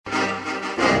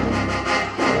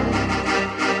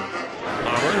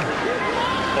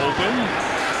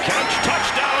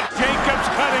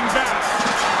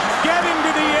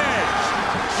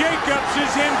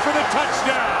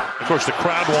Of course, the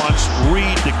crowd wants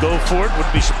Reed to go for it.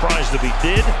 Wouldn't be surprised if he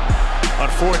did on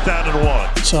 4th down and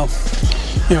 1. So,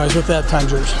 anyways, with that, time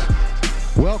yours.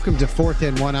 Welcome to 4th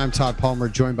and 1. I'm Todd Palmer,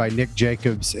 joined by Nick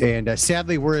Jacobs. And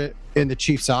sadly, we're in the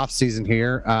Chiefs offseason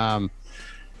here. On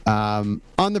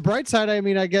the bright side, I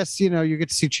mean, I guess, you get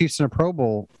to see Chiefs in a Pro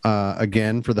Bowl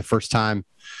again for the first time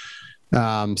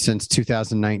since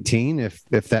 2019, if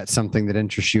that's something that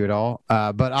interests you at all.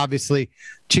 But obviously,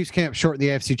 Chiefs can't shorten the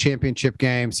AFC Championship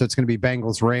game, so it's going to be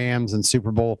Bengals, Rams, and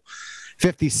Super Bowl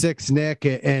 56, Nick.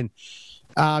 And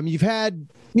you've had,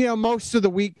 most of the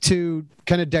week to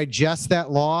kind of digest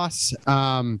that loss.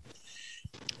 Look,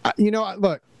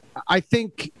 I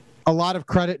think a lot of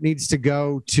credit needs to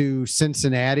go to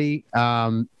Cincinnati.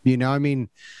 Andy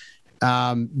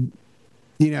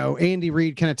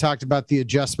Reid kind of talked about the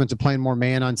adjustment to playing more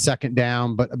man on second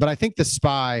down, but I think the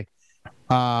spy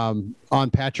on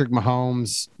Patrick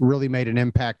Mahomes really made an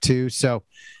impact too. So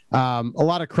a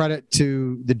lot of credit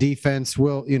to the defense.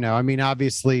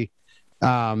 Obviously, it's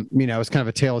kind of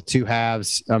a tale of two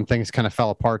halves. Things kind of fell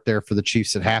apart there for the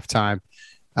Chiefs at halftime.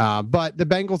 But the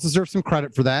Bengals deserve some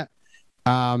credit for that.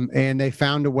 And they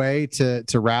found a way to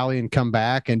rally and come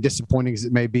back, and disappointing as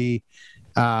it may be,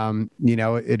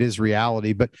 it is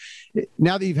reality. But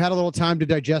now that you've had a little time to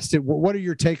digest it, what are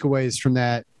your takeaways from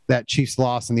that Chiefs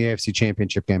loss in the AFC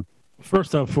Championship game?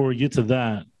 First off, before we get to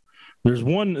that, there's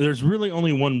really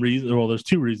only one reason. Well, there's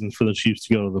two reasons for the Chiefs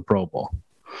to go to the Pro Bowl.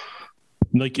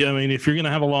 If you're going to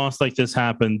have a loss like this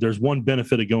happen, there's one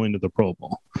benefit of going to the Pro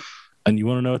Bowl. And you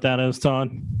want to know what that is,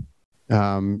 Todd?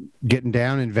 Getting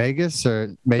down in Vegas,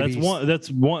 or maybe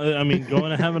that's one. I mean,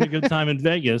 going and having a good time in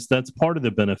Vegas, that's part of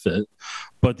the benefit.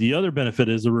 But the other benefit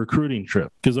is a recruiting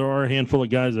trip, because there are a handful of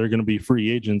guys that are going to be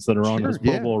free agents that are on those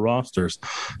Pro Bowl rosters.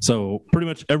 So pretty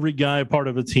much every guy part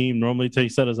of a team normally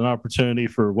takes that as an opportunity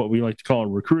for what we like to call a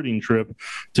recruiting trip,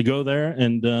 to go there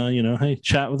and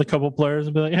chat with a couple players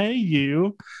and be like, hey,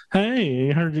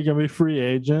 I heard you're going to be a free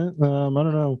agent. I don't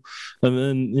know. And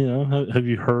then have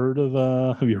you heard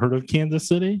of Kansas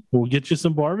City? We'll get you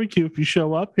some barbecue if you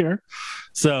show up here.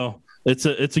 So it's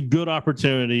a good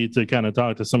opportunity to kind of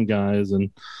talk to some guys and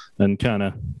kind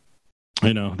of,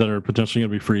 that are potentially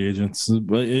going to be free agents,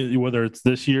 whether it's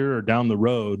this year or down the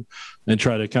road, and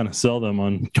try to kind of sell them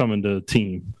on coming to a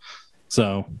team.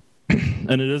 So,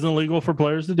 and it isn't illegal for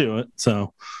players to do it.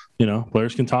 So,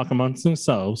 players can talk amongst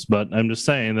themselves, but I'm just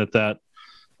saying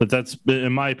that's,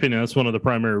 in my opinion, that's one of the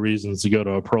primary reasons to go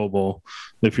to a Pro Bowl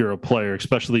if you're a player,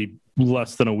 especially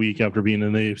less than a week after being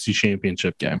in the AFC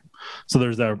Championship game. So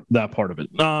there's that part of it.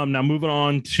 Now moving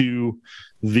on to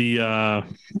the other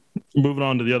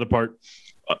part.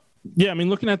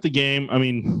 Looking at the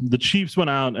game, the Chiefs went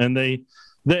out and they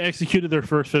executed their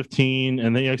first 15,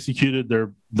 and they executed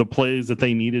the plays that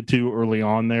they needed to early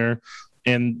on there,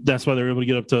 and that's why they were able to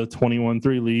get up to a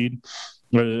 21-3 lead.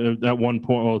 At one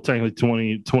point, well,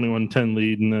 technically 21-10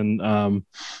 lead, and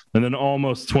then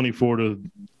almost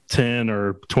 24-10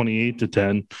 or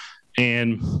 28-10.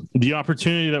 And the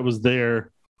opportunity that was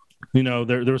there,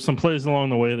 there were some plays along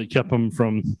the way that kept them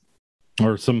from,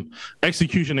 or some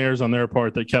execution errors on their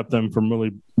part that kept them from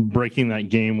really breaking that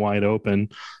game wide open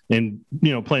and,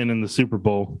 playing in the Super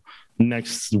Bowl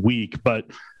next week. But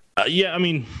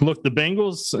look, the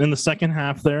Bengals in the second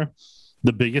half there,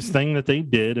 the biggest thing that they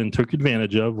did and took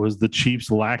advantage of was the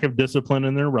Chiefs' lack of discipline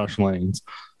in their rush lanes.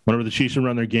 Whenever the Chiefs would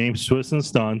run their game, twists and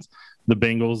stunts, the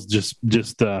Bengals just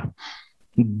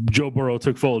Joe Burrow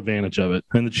took full advantage of it.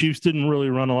 And the Chiefs didn't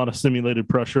really run a lot of simulated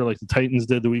pressure like the Titans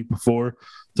did the week before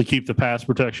to keep the pass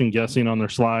protection guessing on their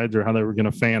slides or how they were going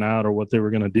to fan out or what they were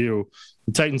going to do.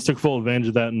 The Titans took full advantage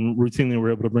of that and routinely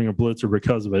were able to bring a blitzer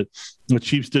because of it. The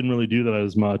Chiefs didn't really do that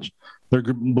as much. Their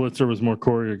blitzer was more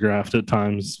choreographed at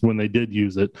times when they did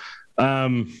use it.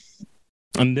 And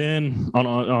then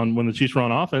on when the Chiefs were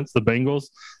on offense, the Bengals,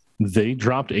 they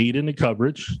dropped 8 into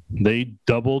coverage. They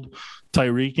doubled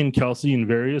Tyreek and Kelsey in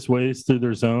various ways through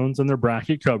their zones and their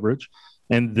bracket coverage.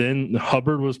 And then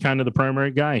Hubbard was kind of the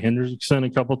primary guy. Hendrickson a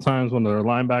couple times, one of their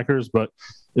linebackers, but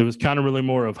it was kind of really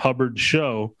more of Hubbard's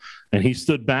show. And he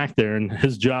stood back there, and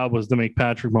his job was to make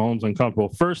Patrick Mahomes uncomfortable.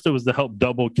 First, it was to help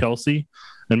double Kelsey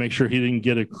and make sure he didn't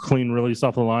get a clean release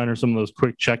off the line or some of those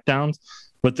quick checkdowns.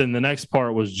 But then the next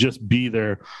part was just be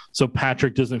there so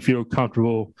Patrick doesn't feel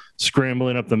comfortable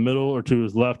scrambling up the middle or to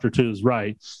his left or to his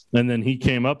right. And then he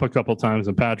came up a couple times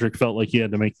and Patrick felt like he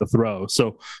had to make the throw.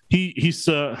 So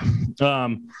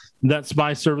that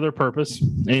spy served their purpose.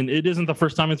 And it isn't the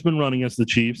first time it's been run against the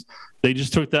Chiefs. They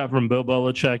just took that from Bill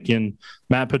Belichick and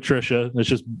Matt Patricia. It's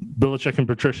just Belichick and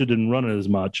Patricia didn't run it as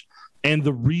much. And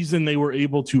the reason they were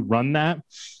able to run that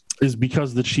is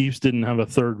because the Chiefs didn't have a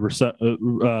third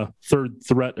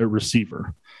threat at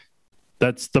receiver.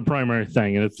 That's the primary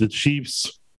thing. And if the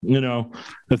Chiefs,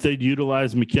 if they'd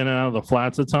utilized McKinnon out of the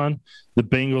flats a ton, the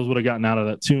Bengals would have gotten out of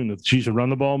that too. And if the Chiefs had run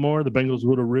the ball more, the Bengals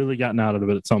would have really gotten out of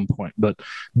it at some point. But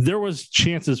there was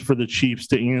chances for the Chiefs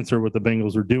to answer what the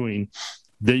Bengals were doing.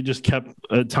 They just kept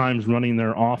at times running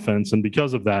their offense. And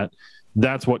because of that,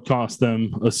 that's what cost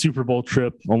them a Super Bowl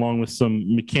trip, along with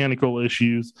some mechanical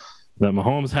issues that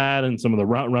Mahomes had and some of the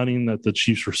route running that the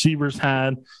Chiefs receivers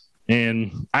had.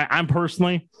 And I'm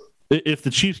personally, if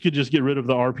the Chiefs could just get rid of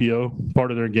the RPO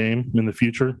part of their game in the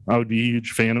future, I would be a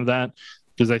huge fan of that,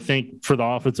 because I think for the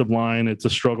offensive line, it's a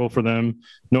struggle for them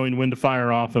knowing when to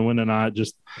fire off and when to not.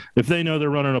 Just if they know they're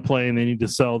running a play and they need to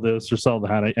sell this or sell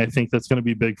that, I think that's going to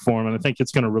be big for them. And I think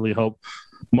it's going to really help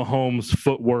Mahomes'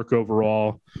 footwork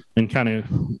overall and kind of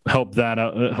help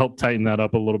tighten that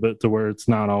up a little bit to where it's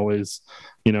not always,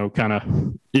 kind of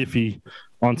iffy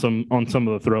on some of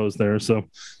the throws there. So,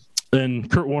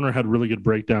 and Kurt Warner had really good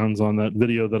breakdowns on that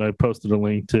video that I posted a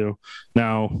link to.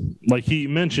 Now, like he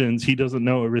mentions, he doesn't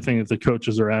know everything that the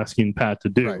coaches are asking Pat to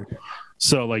do. Right.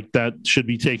 So that should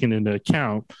be taken into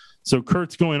account. So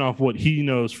Kurt's going off what he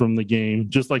knows from the game.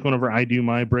 Just like whenever I do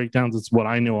my breakdowns, it's what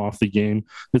I know off the game.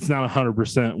 It's not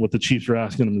 100% what the Chiefs are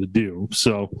asking him to do.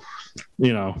 So,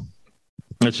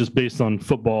 it's just based on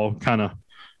football kind of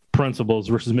principles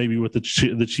versus maybe what the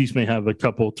Chiefs may have a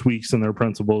couple tweaks in their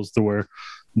principles to where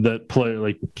that player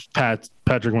like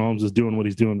Patrick Mahomes is doing what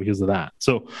he's doing because of that.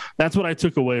 So that's what I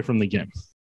took away from the game.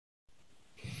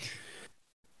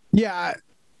 Yeah,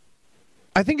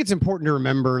 I think it's important to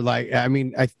remember, I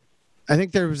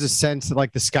think there was a sense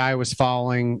that the sky was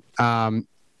falling.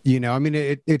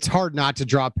 It's hard not to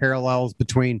draw parallels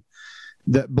between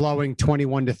the blowing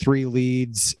 21-3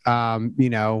 leads,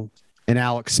 in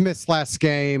Alex Smith's last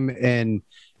game and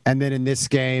then in this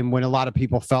game when a lot of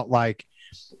people felt like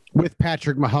with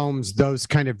Patrick Mahomes, those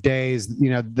kind of days,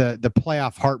 the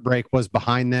playoff heartbreak was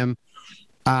behind them.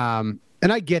 And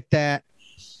I get that.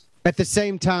 At the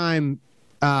same time,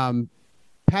 Patrick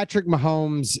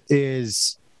Mahomes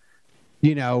is,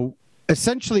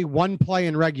 essentially one play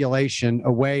in regulation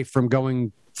away from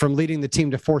leading the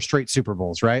team to 4 straight Super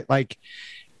Bowls, right? They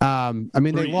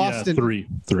lost in 3.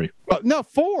 Well, no,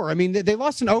 4. They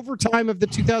lost in overtime of the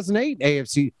 2008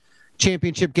 AFC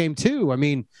Championship game too.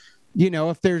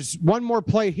 If there's one more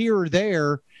play here or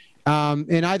there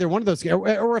in either one of those,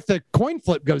 or if the coin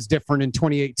flip goes different in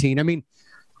 2018,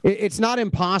 it's not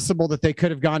impossible that they could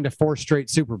have gone to 4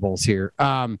 straight Super Bowls here.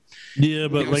 But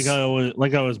like I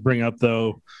always bring up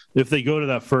though, if they go to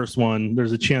that first one,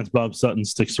 there's a chance Bob Sutton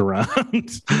sticks around. Fair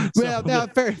that's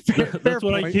what point. That's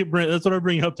what I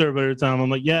bring up to everybody every time. I'm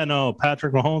like, yeah, no,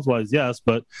 Patrick Mahomes wise, yes,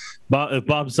 but if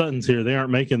Bob Sutton's here, they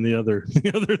aren't making the other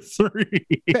 3.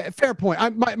 Fair point.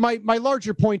 My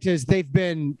larger point is they've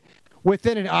been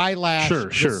within an eyelash of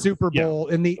the Super Bowl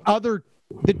in the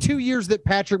 2 years that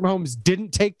Patrick Mahomes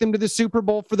didn't take them to the Super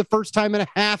Bowl for the first time in a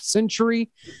half century.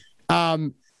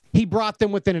 He brought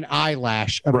them within an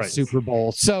eyelash of a Super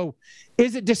Bowl. So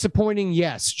is it disappointing?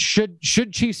 Yes. Should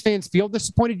Chiefs fans feel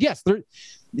disappointed? Yes.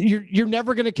 You're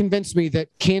never going to convince me that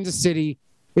Kansas City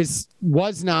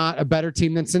was not a better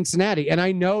team than Cincinnati. And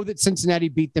I know that Cincinnati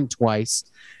beat them twice.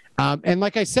 And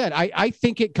like I said, I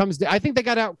think I think they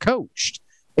got out-coached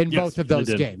in both of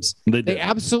those games. They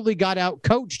absolutely got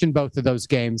out-coached in both of those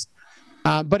games.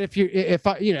 But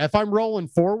if I'm rolling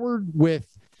forward with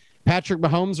Patrick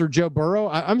Mahomes or Joe Burrow,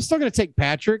 I'm still going to take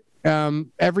Patrick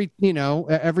every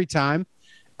time.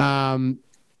 I don't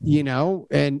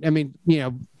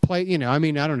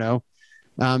know.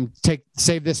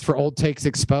 Save this for old takes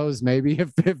exposed. Maybe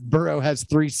if Burrow has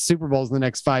 3 Super Bowls in the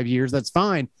next 5 years, that's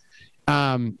fine.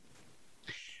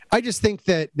 I just think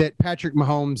that Patrick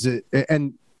Mahomes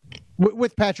and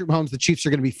with Patrick Mahomes, the Chiefs are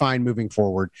going to be fine moving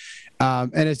forward.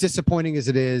 And as disappointing as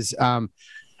it is,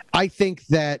 I think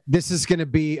that this is going to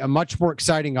be a much more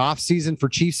exciting offseason for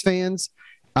Chiefs fans.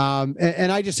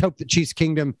 And I just hope that Chiefs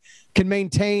Kingdom can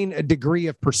maintain a degree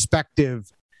of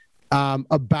perspective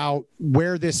about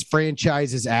where this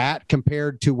franchise is at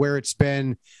compared to where it's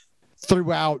been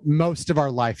throughout most of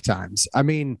our lifetimes.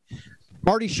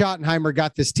 Marty Schottenheimer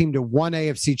got this team to 1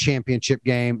 AFC championship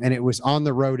game, and it was on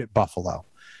the road at Buffalo.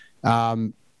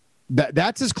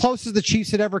 That's as close as the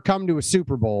Chiefs had ever come to a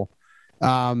Super Bowl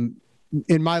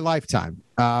in my lifetime.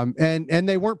 And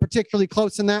they weren't particularly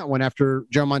close in that one after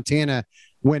Joe Montana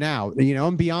went out.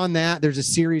 And beyond that, there's a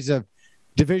series of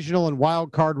divisional and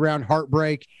wild card round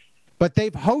heartbreak. But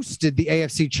they've hosted the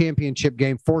AFC championship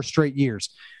game 4 straight years.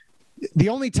 The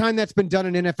only time that's been done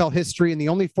in NFL history and the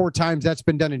only 4 times that's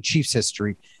been done in Chiefs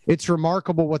history. It's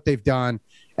remarkable what they've done.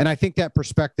 And I think that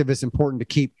perspective is important to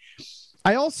keep.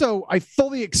 I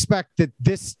fully expect that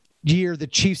this year the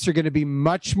Chiefs are going to be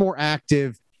much more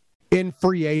active in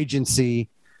free agency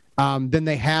than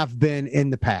they have been in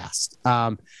the past.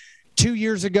 2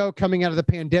 years ago, coming out of the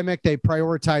pandemic, they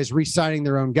prioritized re-signing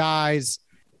their own guys,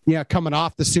 coming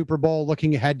off the Super Bowl,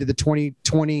 looking ahead to the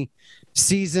 2020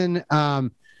 season.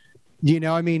 The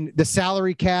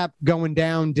salary cap going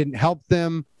down didn't help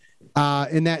them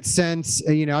in that sense.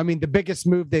 The biggest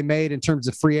move they made in terms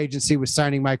of free agency was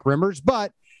signing Mike Rimmers,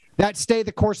 but that stay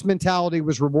the course mentality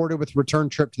was rewarded with return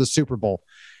trip to the Super Bowl.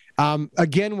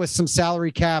 Again, with some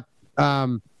salary cap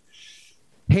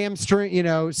hamstring,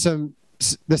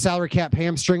 the salary cap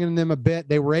hamstringing them a bit.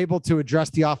 They were able to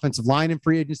address the offensive line in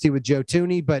free agency with Joe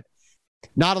Thuney, but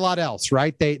not a lot else,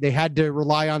 right? They had to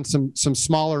rely on some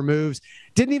smaller moves.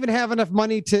 Didn't even have enough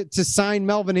money to sign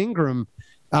Melvin Ingram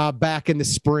back in the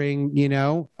spring,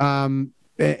 and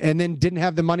then didn't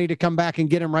have the money to come back and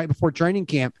get him right before training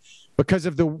camp because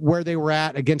of where they were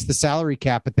at against the salary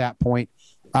cap at that point.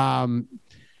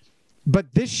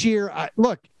 But this year,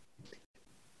 look,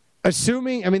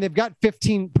 assuming, they've got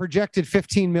projected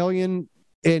 $15 million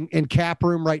in cap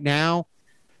room right now.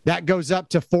 That goes up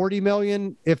to $40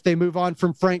 million if they move on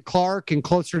from Frank Clark, and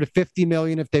closer to $50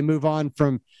 million if they move on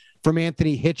from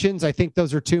Anthony Hitchens. I think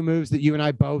those are two moves that you and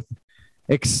I both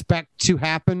expect to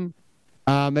happen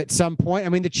at some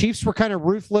point. The Chiefs were kind of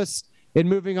ruthless in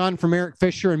moving on from Eric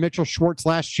Fisher and Mitchell Schwartz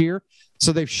last year,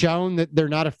 so they've shown that they're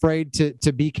not afraid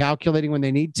to be calculating when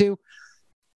they need to.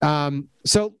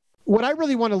 So what I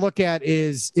really want to look at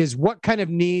is what kind of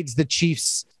needs the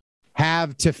Chiefs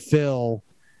have to fill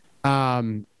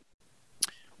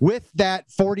with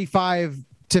that 45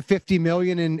 to 50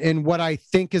 million in what I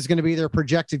think is going to be their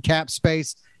projected cap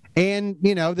space, and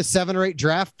the 7 or 8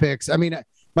 draft picks.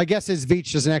 My guess is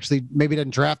Veach doesn't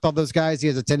draft all those guys. He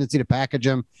has a tendency to package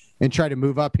them and try to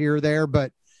move up here or there.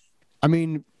 But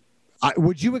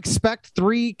would you expect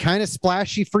 3 kind of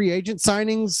splashy free agent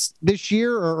signings this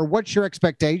year, or what's your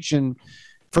expectation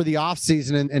for the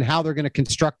offseason and how they're going to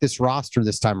construct this roster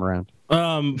this time around?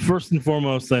 First and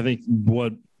foremost, I think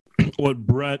what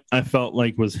Brett, I felt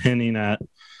like, was hinting at,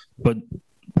 but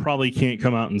probably can't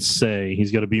come out and say.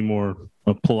 He's got to be more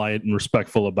polite and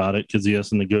respectful about it because he has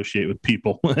to negotiate with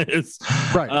people. It's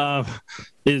right.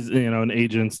 And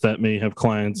agents that may have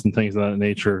clients and things of that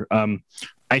nature.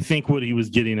 I think what he was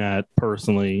getting at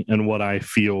personally, and what I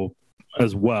feel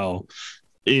as well,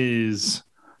 is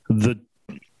the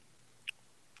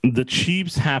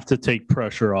Chiefs have to take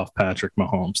pressure off Patrick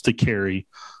Mahomes to carry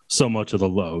so much of the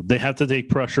load. They have to take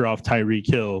pressure off Tyreek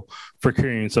Hill for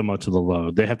carrying so much of the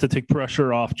load. They have to take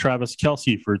pressure off Travis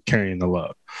Kelce for carrying the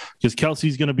load, because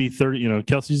Kelce's going to be 30.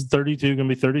 Kelce's 32, going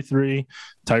to be 33.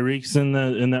 Tyreek's in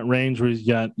that range where he's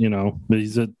got,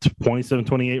 he's at 27,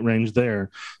 28 range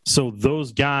there. So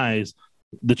those guys,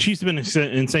 the Chiefs have been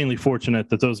insanely fortunate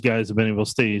that those guys have been able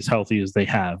to stay as healthy as they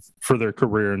have for their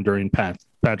career and during Patrick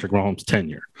Mahomes'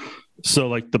 tenure. So,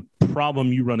 the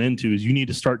problem you run into is you need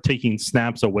to start taking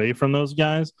snaps away from those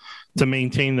guys to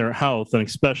maintain their health, and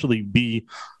especially be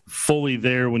fully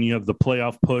there when you have the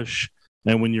playoff push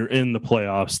and when you're in the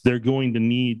playoffs. They're going to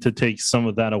need to take some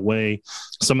of that away,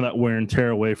 some of that wear and tear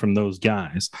away from those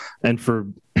guys. And for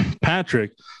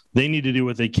Patrick, they need to do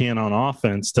what they can on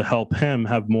offense to help him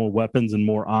have more weapons and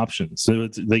more options. So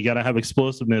they got to have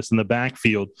explosiveness in the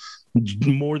backfield,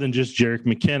 more than just Jerick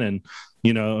McKinnon,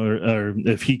 or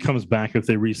if he comes back, if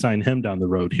they re-sign him down the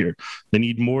road here. They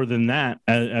need more than that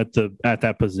at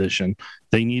that position.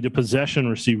 They need a possession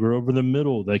receiver over the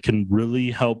middle that can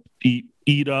really help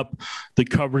eat up the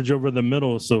coverage over the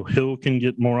middle, so Hill can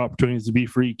get more opportunities to be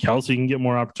free, Kelce can get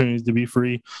more opportunities to be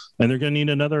free, and they're going to need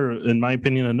in my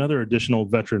opinion, another additional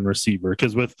veteran receiver,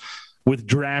 because with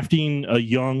drafting a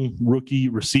young rookie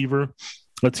receiver,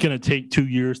 it's going to take 2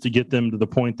 years to get them to the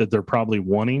point that they're probably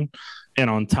wanting. And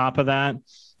on top of that,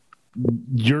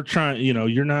 you're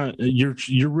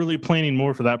really planning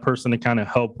more for that person to kind of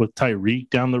help with Tyreek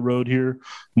down the road here,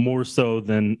 more so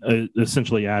than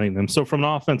essentially adding them. So from an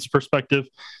offense perspective,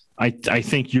 I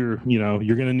think you're going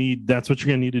to need, that's what you're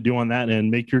going to need to do on that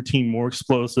end. Make your team more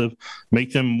explosive,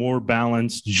 make them more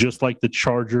balanced, just like the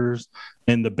Chargers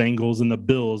and the Bengals and the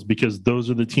Bills, because those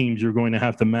are the teams you're going to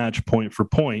have to match point for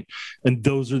point. And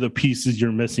those are the pieces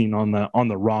you're missing on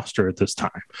the roster at this time.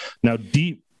 Now,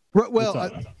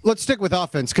 let's stick with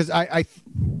offense, because I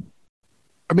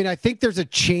think there's a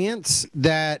chance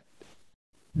that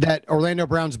Orlando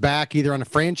Brown's back either on a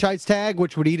franchise tag,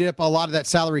 which would eat up a lot of that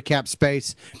salary cap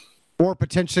space, or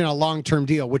potentially on a long-term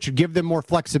deal, which would give them more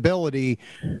flexibility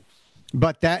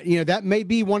But that may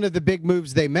be one of the big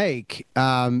moves they make,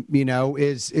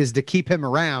 is to keep him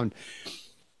around.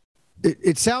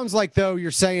 It sounds like, though,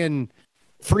 you're saying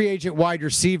free agent wide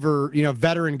receiver,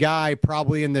 veteran guy,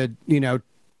 probably in the, $10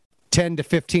 to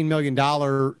 $15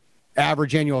 million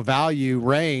average annual value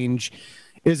range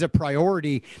is a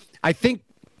priority. I think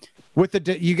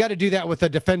you got to do that with a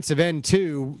defensive end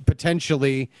too,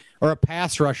 potentially, or a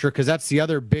pass rusher, because that's the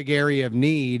other big area of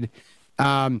need.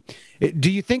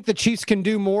 Do you think the Chiefs can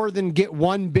do more than get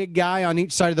one big guy on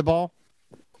each side of the ball?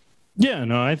 Yeah,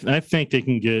 no, I think they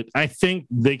can I think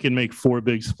they can make 4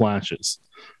 big splashes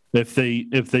if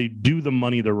they do the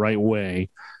money the right way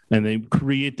and they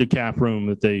create the cap room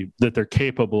that they're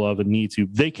capable of and need to.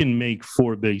 They can make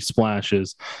 4 big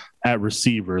splashes at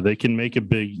receiver. They can make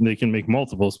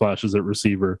multiple splashes at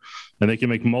receiver, and they can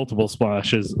make multiple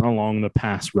splashes along the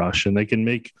pass rush, and they can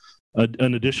make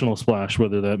an additional splash,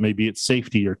 whether that may be at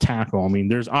safety or tackle. I mean,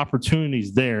 there's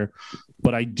opportunities there,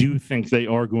 but I do think they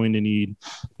are going to need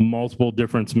multiple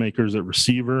difference makers at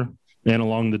receiver and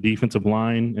along the defensive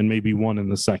line, and maybe one in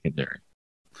the secondary.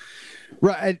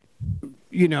 Right.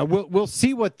 We'll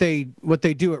see what they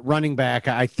do at running back.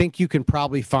 I think you can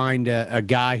probably find a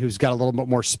guy who's got a little bit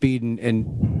more speed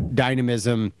and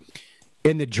dynamism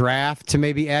in the draft to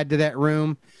maybe add to that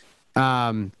room.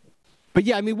 But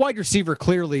yeah, I mean, wide receiver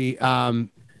clearly,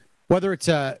 whether it's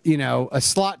a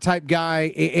slot type guy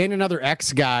and another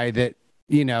X guy that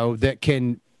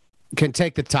can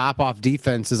take the top off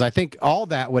defenses, I think all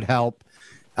that would help.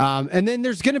 And then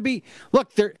there's going to be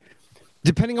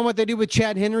depending on what they do with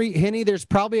Chad Henne, there's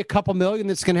probably a couple million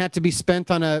that's going to have to be spent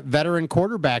on a veteran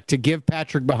quarterback to give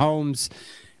Patrick Mahomes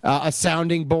a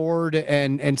sounding board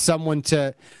and someone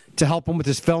to help him with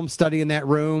his film study in that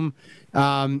room.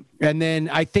 And then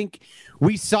I think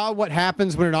we saw what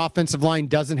happens when an offensive line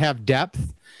doesn't have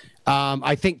depth.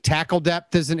 I think tackle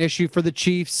depth is an issue for the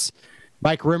Chiefs.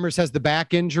 Mike Rimmers has the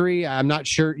back injury. I'm not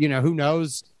sure, who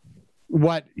knows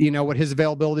what his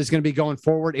availability is going to be going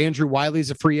forward. Andrew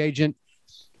Wiley's a free agent.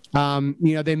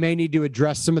 They may need to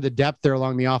address some of the depth there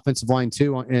along the offensive line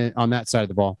too on that side of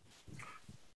the ball.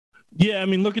 Yeah, I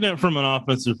mean, looking at it from an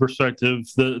offensive perspective,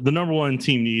 the number one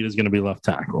team need is going to be left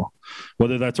tackle,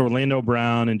 whether that's Orlando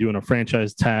Brown and doing a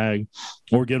franchise tag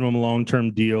or giving him a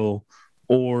long-term deal,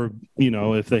 or,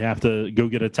 if they have to go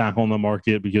get a tackle on the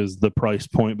market because the price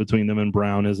point between them and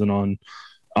Brown isn't on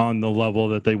the level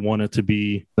that they want it to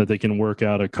be, that they can work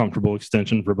out a comfortable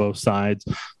extension for both sides.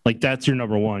 Like, that's your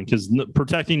number one, because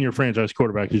protecting your franchise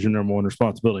quarterback is your number one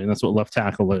responsibility. And that's what left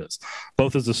tackle is,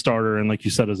 both as a starter and, like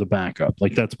you said, as a backup.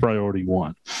 Like, that's priority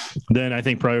 1. Then I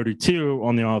think priority 2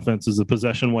 on the offense is a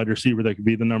possession wide receiver that could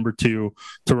be the number 2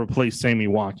 to replace Sammy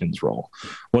Watkins' role,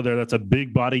 whether that's a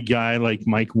big body guy like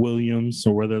Mike Williams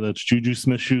or whether that's Juju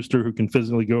Smith-Schuster, who can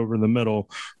physically go over the middle.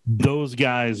 Those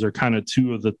guys are kind of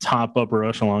 2 of the top upper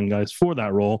echelon guys for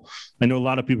that role. I know a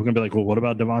lot of people can be like, well, what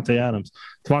about Davante Adams?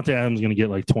 Davante Adams is going to get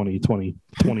like 20. He's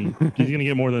going to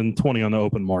get more than 20 on the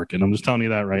open market. I'm just telling you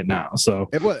that right now. So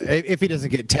if he doesn't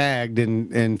get tagged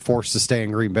and forced to stay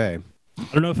in Green Bay. I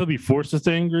don't know if he'll be forced to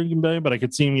stay in Green Bay, but I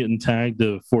could see him getting tagged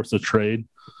to force a trade.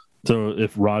 So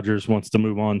if Rodgers wants to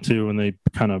move on too, and they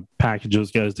kind of package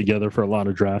those guys together for a lot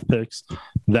of draft picks,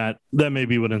 that may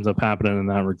be what ends up happening in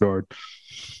that regard.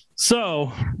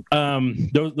 So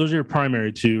those are your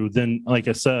primary 2. Then, like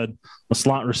I said, a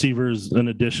slot receiver is an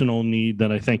additional need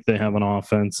that I think they have on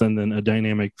offense, and then a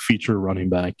dynamic feature running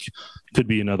back could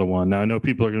be another one. Now, I know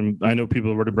people have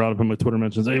already brought up in my Twitter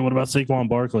mentions, hey, what about Saquon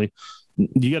Barkley?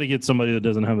 You got to get somebody that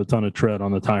doesn't have a ton of tread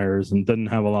on the tires and doesn't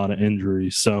have a lot of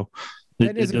injuries. So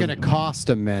it isn't going to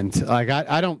cost a mint. Like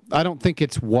I don't think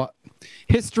it's what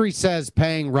history says.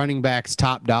 Paying running backs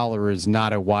top dollar is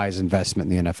not a wise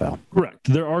investment in the NFL.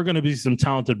 Correct. There are going to be some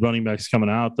talented running backs coming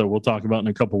out that we'll talk about in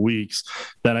a couple of weeks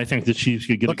that I think the Chiefs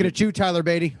could get. Looking at you, Tyler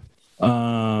Beatty.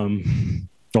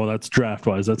 Well, that's draft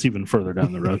wise. That's even further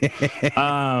down the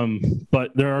road.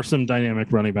 But there are some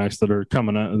dynamic running backs that are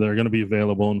coming out. They're going to be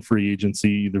available in free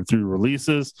agency, either through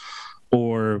releases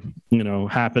or,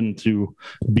 happen to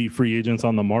be free agents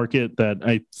on the market that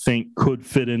I think could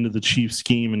fit into the Chiefs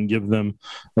scheme and give them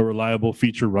a reliable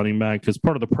feature running back. Because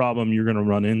part of the problem you're going to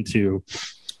run into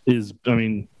is,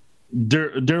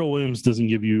 Darrell Williams doesn't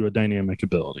give you a dynamic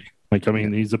ability.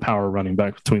 He's a power running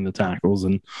back between the tackles,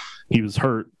 and he was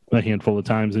hurt a handful of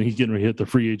times, and he's getting ready to hit the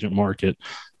free agent market,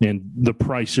 and the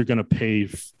price you're going to pay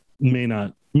may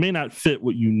not fit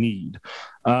what you need.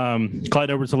 Clyde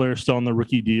Edwards-Helaire still on the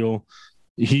rookie deal.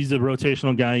 He's a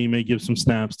rotational guy you may give some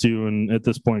snaps to, and at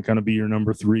this point kind of be your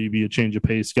number 3, be a change of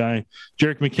pace guy.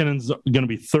 Jerick McKinnon's going to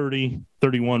be 30,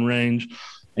 31 range,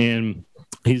 and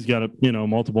He's got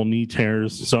multiple knee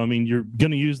tears. So, I mean, you're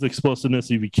going to use the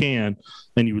explosiveness if you can,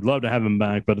 and you would love to have him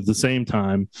back. But at the same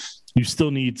time, you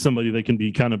still need somebody that can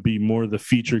be more the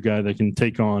feature guy that can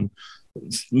take on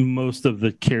most of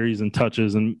the carries and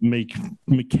touches and make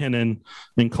McKinnon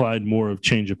and Clyde more of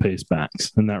change of pace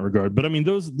backs in that regard. But I mean,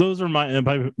 those are my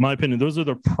opinion. Those are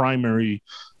the primary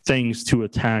things to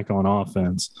attack on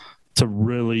offense to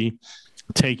really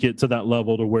take it to that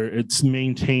level to where it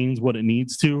maintains what it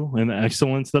needs to and the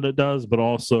excellence that it does, but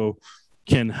also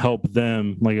can help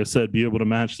them, like I said, be able to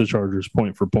match the Chargers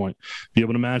point for point, be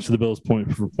able to match the Bills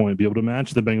point for point, be able to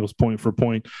match the Bengals point for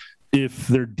point, if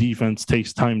their defense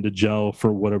takes time to gel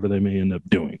for whatever they may end up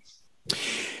doing.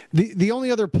 The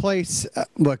only other place,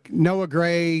 look, Noah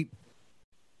Gray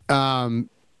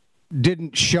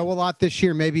didn't show a lot this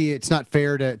year. Maybe it's not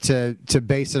fair to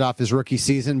base it off his rookie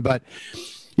season, but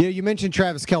you mentioned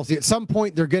Travis Kelce. At some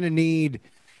point, they're going to need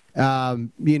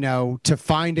to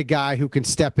find a guy who can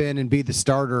step in and be the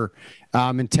starter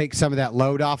and take some of that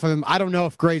load off of him. I don't know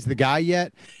if Gray's the guy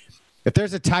yet. If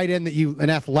there's a tight end an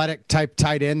athletic type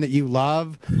tight end that you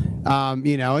love,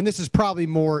 and this is probably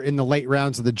more in the late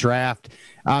rounds of the draft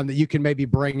that you can maybe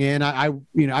bring in. I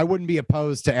wouldn't be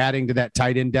opposed to adding to that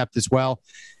tight end depth as well.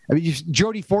 I mean,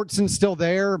 Jody Fortson's still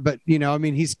there, but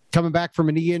he's coming back from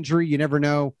a knee injury. You never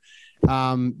know,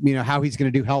 how he's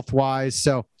going to do health wise.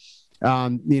 So, I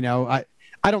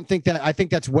don't think that. I think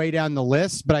that's way down the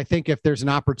list. But I think if there's an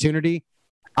opportunity,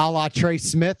 a la Trey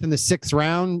Smith in the 6th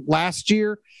round last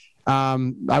year.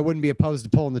 I wouldn't be opposed to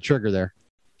pulling the trigger there.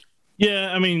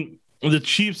 Yeah, I mean, the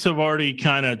Chiefs have already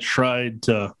kind of tried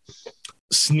to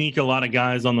sneak a lot of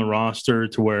guys on the roster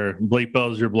to where Blake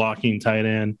Bell's your blocking tight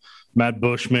end. Matt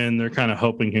Bushman, they're kind of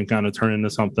hoping can kind of turn into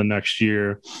something next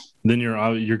year. Then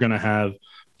you're going to have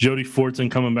Jody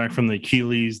Fortson coming back from the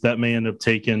Achilles. That may end up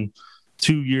taking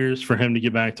 2 years for him to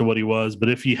get back to what he was. But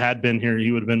if he had been here,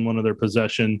 he would have been one of their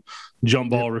possession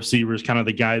jump ball receivers, kind of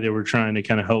the guy they were trying to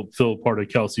kind of help fill part of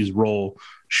Kelce's role,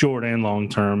 short and long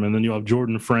term. And then you have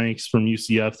Jordan Franks from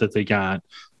UCF that they got.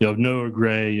 You have Noah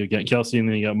Gray, you got Kelce, and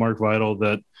then you got Mark Vital,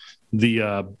 that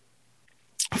the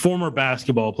former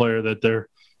basketball player that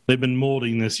they've been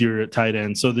molding this year at tight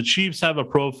end. So the Chiefs have a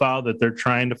profile that they're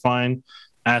trying to find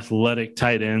athletic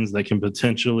tight ends that can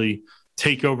potentially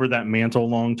take over that mantle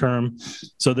long term.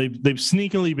 So they've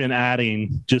sneakily been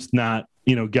adding, just not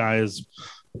guys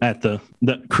that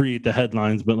create the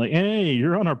headlines, but like, hey,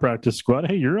 you're on our practice squad.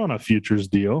 Hey, you're on a futures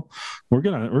deal. We're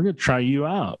gonna try you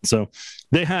out. So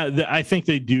I think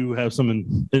they do have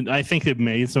some, and I think they've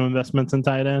made some investments in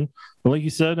tight end. But like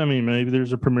you said, I mean, maybe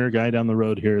there's a premier guy down the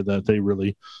road here that they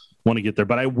really want to get there.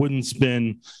 But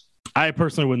I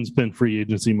personally wouldn't spend free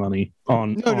agency money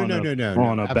on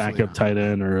a backup tight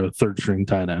end or a third string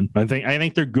tight end. I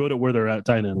think they're good at where they're at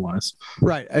tight end wise.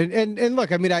 Right. And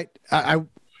look, I mean,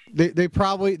 they're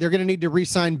going to need to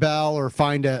re-sign Bell or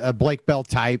find a Blake Bell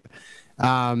type,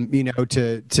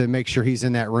 to make sure he's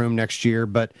in that room next year.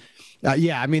 But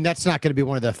I mean, that's not going to be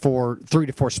one of the 3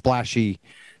 to 4 splashy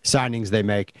signings they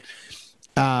make.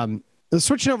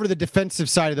 Switching over to the defensive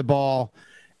side of the ball,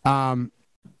 Brett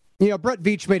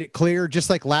Veach made it clear, just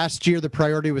like last year, the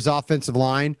priority was offensive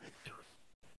line.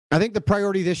 I think the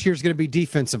priority this year is going to be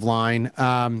defensive line.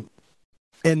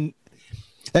 And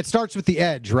that starts with the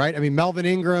edge, right? I mean, Melvin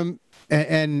Ingram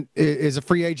and is a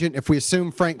free agent. If we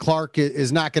assume Frank Clark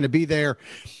is not going to be there,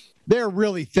 they're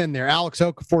really thin there. Alex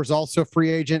Okafor is also a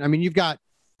free agent. I mean, you've got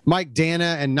Mike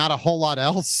Dana and not a whole lot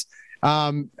else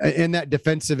in that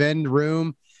defensive end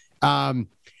room.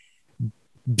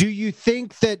 Do you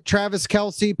think that Travis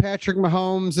Kelce, Patrick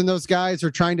Mahomes, and those guys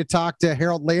are trying to talk to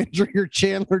Harold Landry or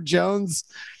Chandler Jones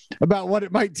about what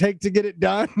it might take to get it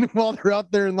done while they're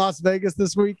out there in Las Vegas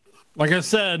this week? Like I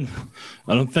said,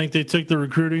 I don't think they took the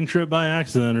recruiting trip by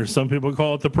accident, or some people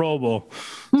call it the Pro Bowl.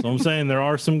 So I'm saying there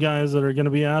are some guys that are going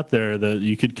to be out there that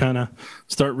you could kind of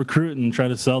start recruiting and try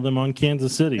to sell them on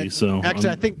Kansas City. So actually,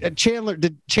 I think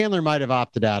Chandler might have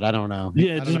opted out. I don't know.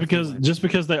 Yeah, just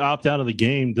because they opt out of the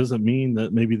game doesn't mean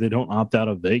that maybe they don't opt out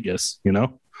of Vegas.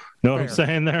 Know what I'm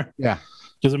saying there? Yeah.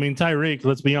 Because, I mean, Tyreek,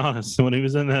 let's be honest, when he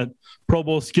was in that Pro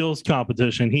Bowl skills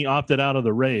competition, he opted out of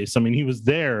the race. I mean, he was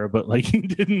there, but, he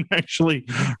didn't actually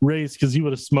race because he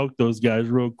would have smoked those guys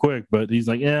real quick. But he's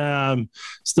like, yeah, I'm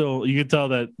still – you could tell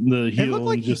that the heel – it looked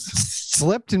like he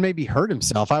slipped and maybe hurt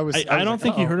himself. I don't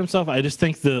think he hurt himself. I just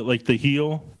think the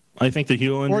heel – I think the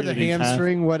heel injury – or the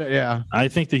hamstring. I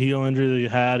think the heel injury that he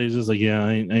had, he's just like, yeah,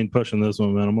 I ain't pushing this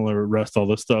one, man. I'm going to rest all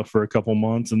this stuff for a couple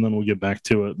months, and then we'll get back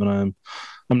to it. But I'm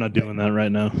not doing that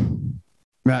right now.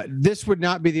 This would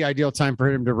not be the ideal time for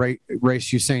him to race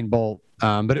Usain Bolt,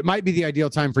 but it might be the ideal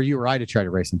time for you or I to try to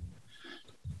race him.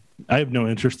 I have no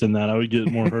interest in that. I would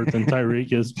get more hurt than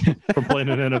Tyreek is from playing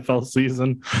an NFL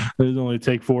season. It would only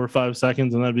take 4 or 5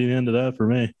 seconds, and that'd be the end of that for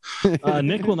me.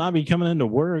 Nick will not be coming into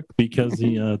work because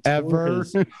he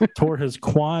tore his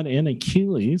quad and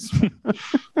Achilles.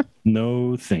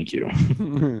 No, thank you.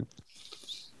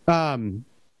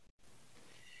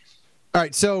 All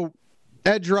right, so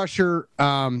edge rusher.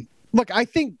 Look, I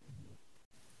think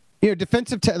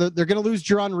defensive. They're going to lose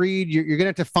Jarran Reed. You're going to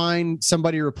have to find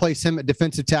somebody to replace him at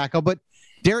defensive tackle. But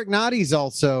Derek Notty's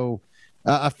also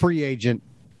a free agent.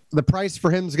 The price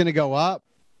for him is going to go up,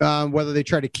 whether they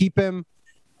try to keep him.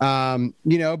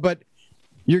 But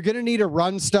you're going to need a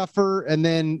run stuffer and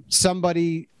then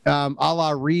somebody a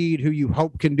la Reed who you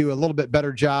hope can do a little bit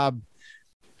better job.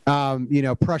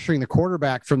 Pressuring the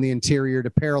quarterback from the interior to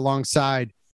pair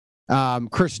alongside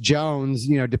Chris Jones,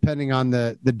 depending on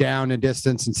the down and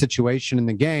distance and situation in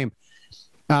the game.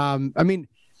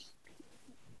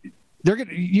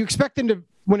 You expect them to,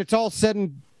 when it's all said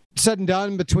and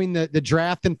done between the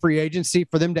draft and free agency,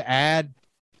 for them to add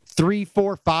 3,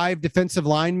 4, 5 defensive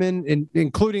linemen,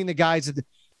 including the guys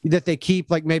that they keep,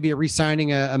 like maybe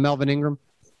re-signing a Melvin Ingram.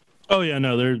 Oh yeah,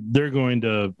 no, they're going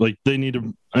to, they need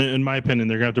to, in my opinion,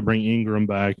 they're going to have to bring Ingram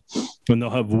back, and they'll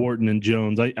have Wharton and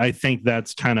Jones. I think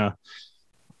that's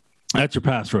your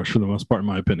pass rush for the most part, in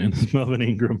my opinion. Melvin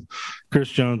Ingram, Chris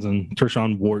Jones, and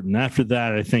Tershawn Wharton. After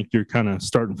that, I think you're kind of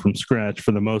starting from scratch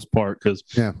for the most part, because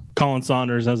Colin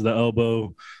Saunders has the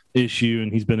elbow issue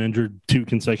and he's been injured 2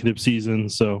 consecutive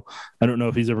seasons, so I don't know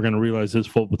if he's ever going to realize his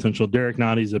full potential. Derek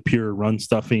Notty's a pure run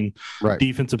stuffing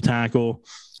defensive tackle.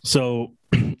 So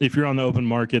if you're on the open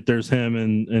market, there's him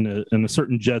and a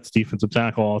certain Jets defensive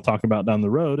tackle I'll talk about down the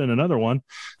road, and another one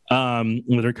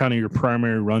that are kind of your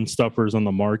primary run stuffers on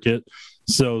the market.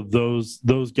 So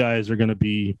those guys are going to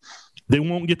be, they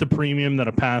won't get the premium that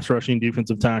a pass rushing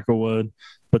defensive tackle would,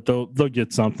 but they'll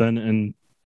get something. And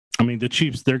I mean, the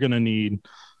Chiefs, they're going to need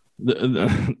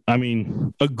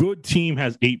a good team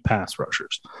has 8 pass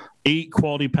rushers, 8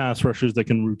 quality pass rushers that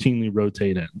can routinely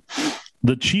rotate in.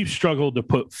 The Chiefs struggled to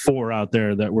put 4 out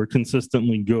there that were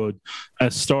consistently good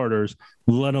as starters,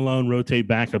 let alone rotate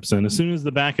backups in. As soon as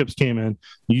the backups came in,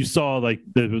 you saw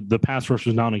the pass rush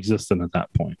was non-existent at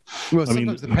that point. Well,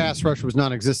 sometimes the pass rush was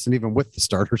non-existent even with the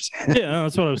starters. Yeah,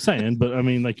 that's what I was saying. But I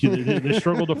mean, they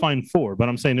struggled to find 4. But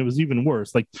I'm saying it was even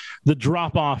worse. Like the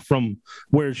drop off from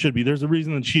where it should be. There's a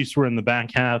reason the Chiefs were in the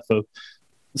back half of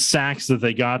sacks that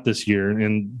they got this year,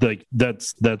 and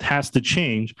that has to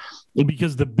change,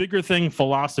 because the bigger thing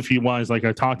philosophy wise, like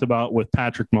I talked about with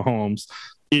Patrick Mahomes,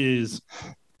 is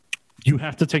you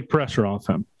have to take pressure off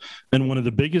him. And one of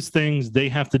the biggest things they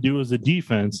have to do as a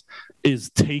defense is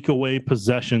take away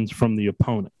possessions from the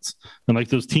opponents. And like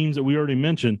those teams that we already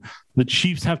mentioned, the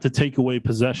Chiefs have to take away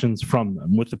possessions from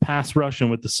them with the pass rush and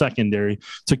with the secondary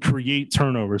to create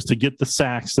turnovers, to get the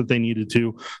sacks that they needed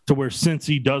to where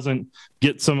Cincy doesn't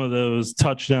get some of those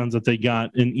touchdowns that they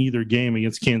got in either game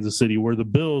against Kansas City, where the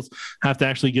Bills have to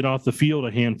actually get off the field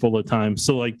a handful of times.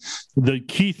 So like the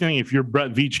key thing, if you're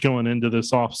Brett Veach going into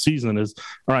this off season, is,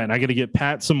 all right, I got to get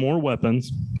Pat some more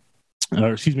weapons.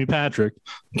 Patrick,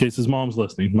 in case his mom's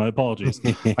listening, my apologies.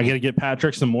 I got to get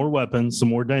Patrick some more weapons, some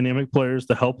more dynamic players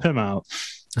to help him out,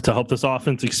 to help this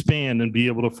offense expand and be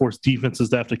able to force defenses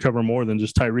to have to cover more than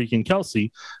just Tyreek and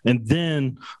Kelsey. And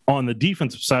then on the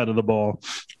defensive side of the ball,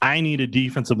 I need a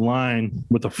defensive line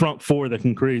with a front 4 that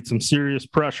can create some serious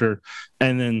pressure,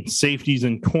 and then safeties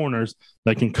and corners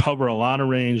that can cover a lot of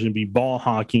range and be ball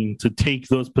hawking to take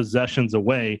those possessions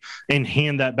away and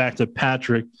hand that back to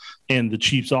Patrick and the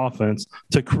Chiefs offense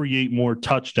to create more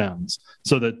touchdowns,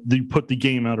 so that they put the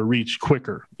game out of reach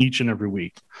quicker each and every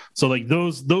week. So like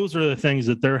those are the things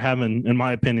that they're having, in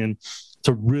my opinion,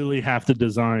 to really have to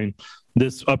design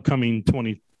this upcoming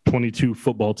 2022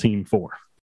 football team for.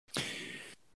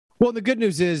 Well, the good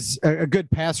news is a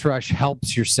good pass rush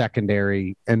helps your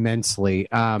secondary immensely.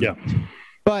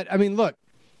 But I mean, look,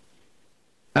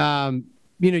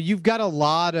 you've got a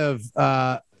lot of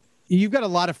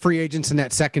free agents in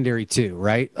that secondary too,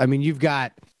 right? I mean, you've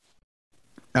got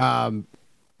Juan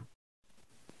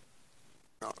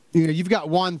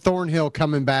Thornhill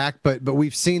coming back, but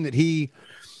we've seen that he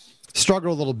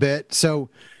struggled a little bit. So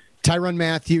Tyrann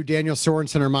Mathieu, Daniel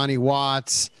Sorensen, Armani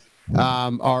Watts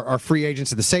are free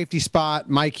agents at the safety spot.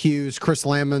 Mike Hughes, Chris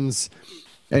Lamons,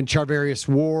 and Charvarius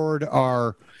Ward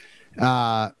are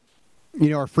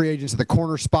free agents at the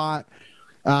corner spot.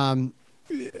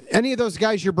 Any of those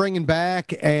guys you're bringing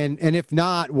back, and if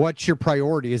not, what's your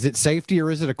priority? Is it safety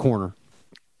or is it a corner?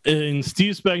 In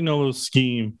Steve Spagnuolo's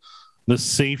scheme, the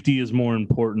safety is more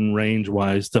important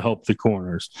range-wise to help the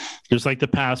corners. Just like the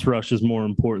pass rush is more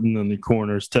important than the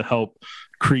corners to help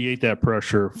create that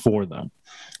pressure for them.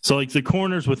 So like the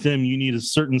corners with them, you need a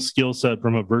certain skill set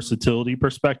from a versatility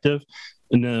perspective.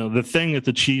 And the thing that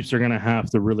the Chiefs are going to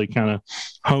have to really kind of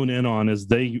hone in on is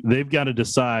they've got to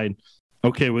decide,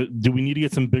 okay, do we need to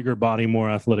get some bigger body, more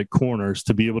athletic corners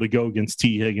to be able to go against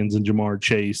T. Higgins and Jamar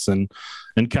Chase and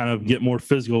kind of get more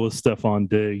physical with Stephon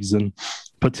Diggs and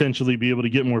potentially be able to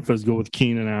get more physical with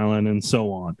Keenan Allen and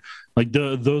so on. Like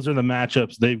those are the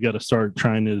matchups they've got to start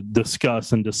trying to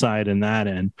discuss and decide in that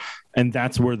end. And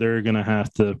that's where they're going to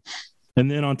have to. And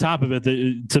then on top of it,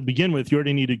 to begin with, you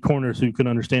already needed corners who could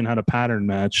understand how to pattern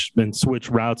match and switch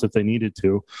routes if they needed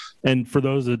to. And for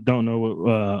those that don't know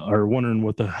are wondering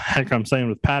what the heck I'm saying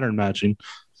with pattern matching,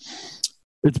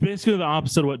 it's basically the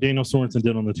opposite of what Daniel Sorensen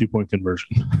did on the 2-point conversion.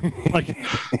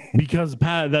 Because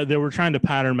they were trying to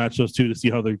pattern match those two to see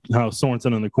how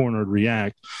Sorensen in the corner would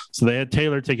react. So they had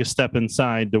Taylor take a step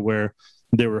inside to where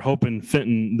they were hoping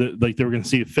Fenton, they were going to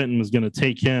see if Fenton was going to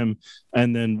take him.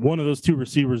 And then one of those two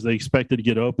receivers they expected to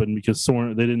get open because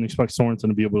they didn't expect Sorensen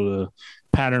to be able to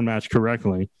pattern match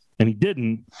correctly. And he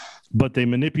didn't, but they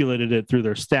manipulated it through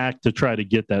their stack to try to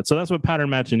get that. So that's what pattern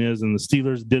matching is. And the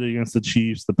Steelers did it against the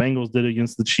Chiefs. The Bengals did it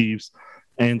against the Chiefs.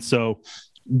 And so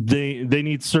they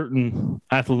need certain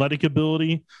athletic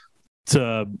ability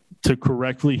to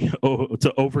correctly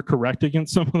to overcorrect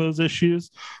against some of those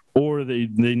issues, or they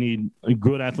need a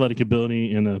good athletic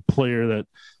ability and a player that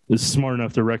is smart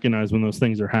enough to recognize when those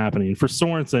things are happening. For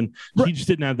Sorensen, he just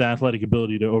didn't have the athletic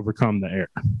ability to overcome the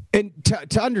error. And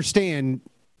to understand,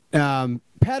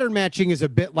 pattern matching is a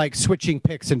bit like switching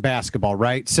picks in basketball,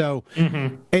 right? So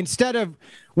instead of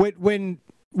when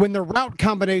the route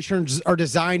combinations are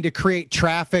designed to create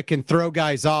traffic and throw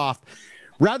guys off,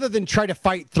 rather than try to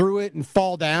fight through it and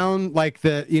fall down like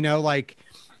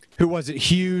who was it,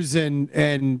 Hughes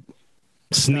and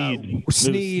Snead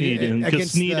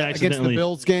against the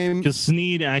Bills game, because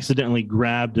Snead accidentally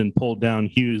grabbed and pulled down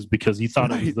Hughes because he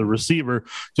thought it was the receiver,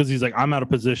 because he's like, I'm out of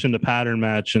position to pattern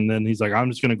match, and then he's like,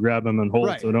 I'm just going to grab him and hold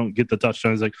it so I don't get the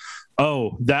touchdown. He's like,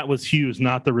 oh, that was Hughes,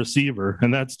 not the receiver,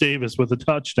 and that's Davis with a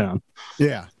touchdown.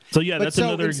 Yeah. So yeah, that's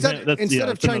another example. Instead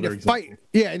of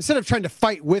trying to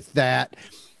fight with that,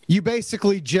 you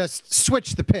basically just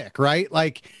switch the pick, right?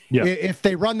 Like if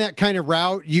they run that kind of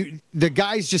route, the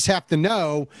guys just have to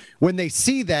know when they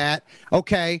see that,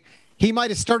 okay, he might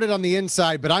have started on the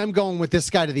inside, but I'm going with this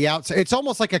guy to the outside. It's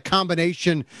almost like a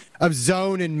combination of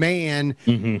zone and man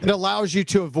that allows you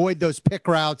to avoid those pick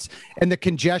routes and the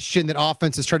congestion that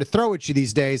offenses try to throw at you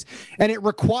these days. And it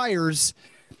requires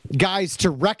guys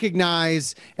to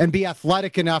recognize and be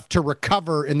athletic enough to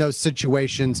recover in those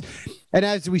situations. And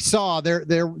as we saw, there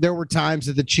were times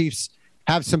that the Chiefs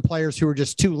have some players who are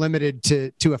just too limited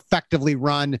to effectively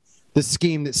run the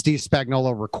scheme that Steve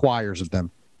Spagnuolo requires of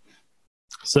them.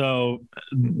 So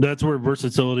that's where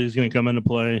versatility is going to come into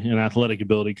play, and athletic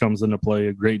ability comes into play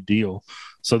a great deal.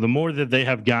 So the more that they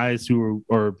have guys who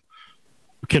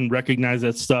can recognize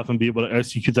that stuff and be able to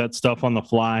execute that stuff on the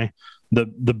fly, the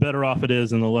better off it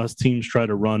is, and the less teams try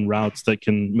to run routes that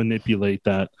can manipulate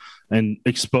that and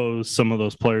expose some of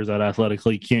those players that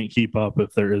athletically can't keep up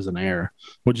if there is an error,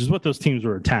 which is what those teams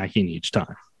were attacking each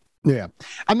time. Yeah.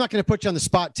 I'm not going to put you on the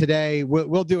spot today.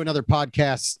 We'll do another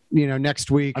podcast, next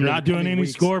week. I'm not doing any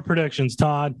score predictions,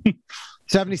 Todd.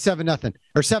 77-0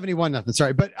 or 71-0.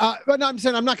 Sorry. But no, I'm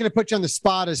saying I'm not going to put you on the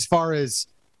spot as far as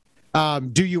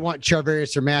do you want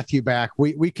Charvarius or Matthew back?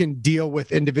 We can deal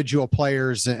with individual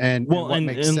players and what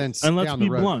makes sense. And let's be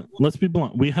blunt. Let's be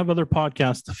blunt. We have other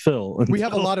podcasts to fill. We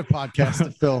have a lot of podcasts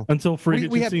to fill until free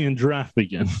agency and draft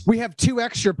begin. We have 2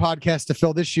 extra podcasts to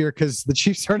fill this year because the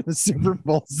Chiefs are in the Super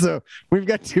Bowl. So we've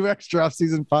got 2 extra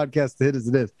offseason podcasts to hit as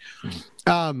it is.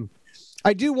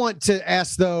 I do want to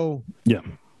ask though,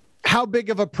 how big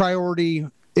of a priority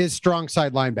is strong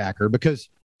side linebacker? Because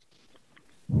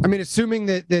assuming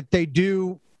that they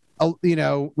do,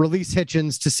 release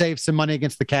Hitchens to save some money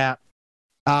against the cap.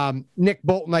 Nick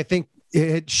Bolton, I think,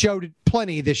 it showed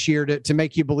plenty this year to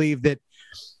make you believe that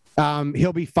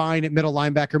he'll be fine at middle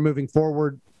linebacker moving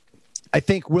forward. I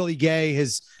think Willie Gay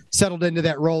has settled into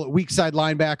that role at weak side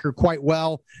linebacker quite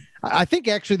well. I think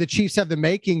actually the Chiefs have the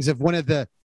makings of one of the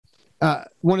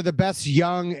best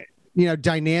young,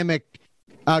 dynamic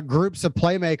groups of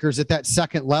playmakers at that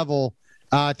second level.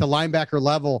 At the linebacker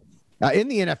level in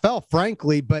the NFL,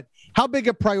 frankly. But how big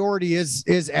a priority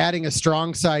is adding a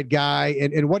strong side guy,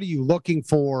 and what are you looking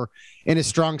for in a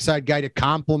strong side guy to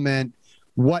complement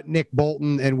what Nick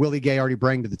Bolton and Willie Gay already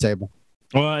bring to the table?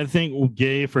 Well, I think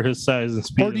Gay, for his size and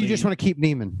speed. Or do you just want to keep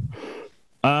Neiman?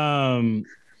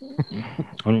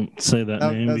 I don't say that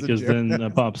name because then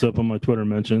that pops up on my Twitter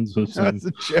mentions. So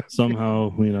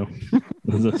somehow,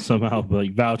 somehow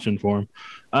like vouching for him.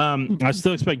 I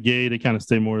still expect Gay to kind of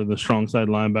stay more of the strong side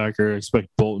linebacker. I expect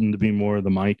Bolton to be more of the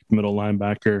Mike middle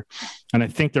linebacker. And I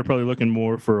think they're probably looking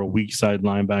more for a weak side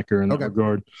linebacker in that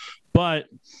regard. But,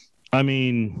 I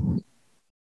mean,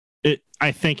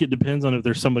 I think it depends on if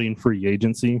there's somebody in free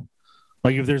agency.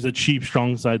 Like if there's a cheap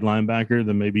strong side linebacker,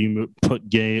 then maybe you put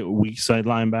Gay at weak side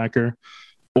linebacker,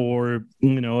 or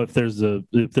if there's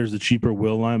a cheaper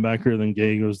will linebacker, then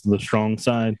Gay goes to the strong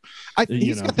side.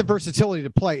 He's got the versatility to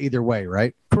play either way,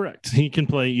 right? Correct. He can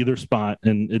play either spot,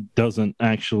 and it doesn't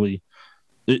actually.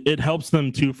 It helps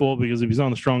them twofold because if he's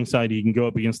on the strong side, he can go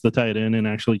up against the tight end and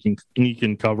actually he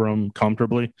can cover him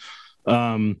comfortably.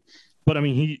 But, I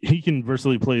mean, he can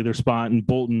versatily play either spot, and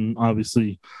Bolton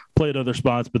obviously played other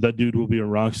spots, but that dude will be a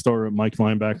rock star at Mike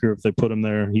linebacker. If they put him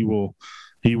there, he will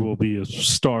be a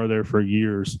star there for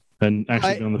years and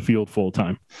actually be on the field full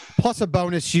time. Plus a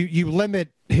bonus, you limit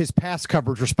his pass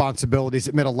coverage responsibilities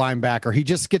at middle linebacker. He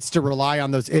just gets to rely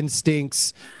on those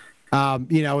instincts,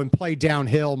 and play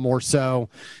downhill more so.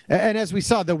 And as we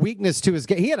saw, the weakness to his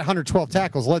game, he had 112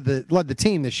 tackles, led the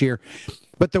team this year.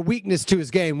 But the weakness to his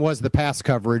game was the pass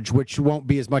coverage, which won't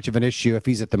be as much of an issue if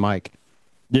he's at the mic.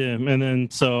 Yeah, and then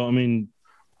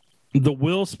the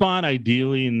will spot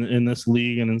ideally in this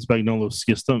league and in Spagnuolo's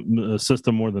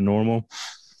system more than normal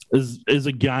is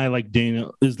a guy like a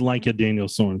Daniel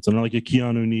Sorensen, like a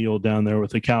Keanu Neal down there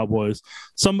with the Cowboys,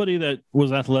 somebody that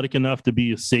was athletic enough to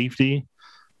be a safety,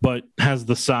 but has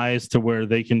the size to where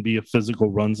they can be a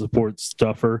physical run support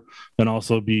stuffer and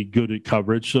also be good at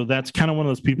coverage. So that's kind of one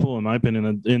of those people, in my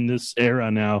opinion, in this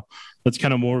era now, that's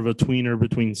kind of more of a tweener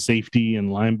between safety and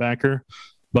linebacker,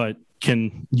 but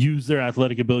can use their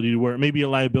athletic ability to where it may be a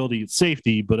liability at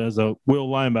safety, but as a will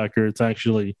linebacker, it's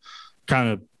actually kind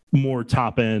of more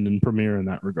top end and premier in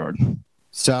that regard.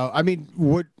 So, I mean,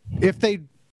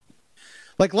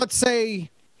 let's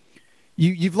say,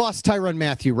 You've lost Tyrann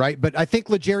Mathieu, right? But I think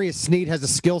L'Jarius Sneed has a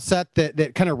skill set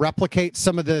that kind of replicates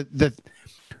some of the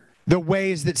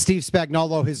ways that Steve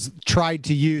Spagnuolo has tried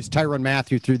to use Tyrann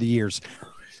Mathieu through the years.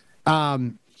 Or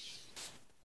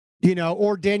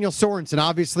Daniel Sorensen.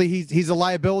 Obviously, he's a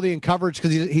liability in coverage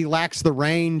because he lacks the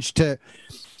range to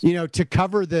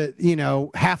cover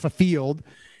the half a field,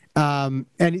 and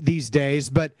these days.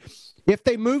 But if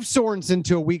they move Sorensen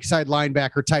to a weak side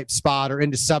linebacker type spot or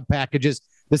into sub packages,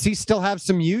 does he still have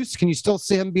some use? Can you still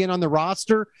see him being on the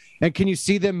roster? And can you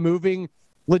see them moving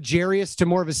L'Jarius to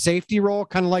more of a safety role,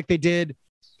 kind of like they did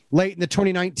late in the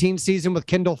 2019 season with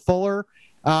Kendall Fuller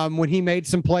when he made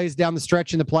some plays down the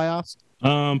stretch in the playoffs?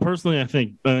 Personally, I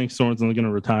think Sorensen's going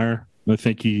to retire. I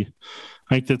think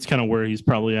that's kind of where he's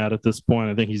probably at this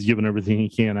point. I think he's given everything he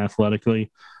can athletically.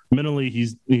 Mentally,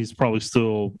 he's probably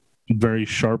still very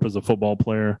sharp as a football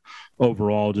player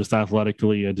overall, just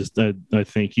athletically. I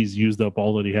think he's used up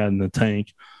all that he had in the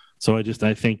tank. So I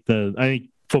think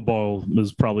football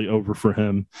is probably over for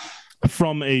him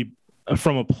from a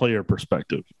player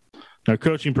perspective. Now,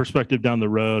 coaching perspective down the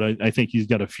road, I think he's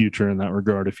got a future in that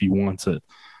regard if he wants it.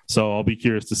 So I'll be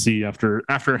curious to see after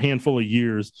a handful of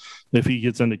years if he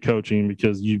gets into coaching,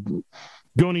 because you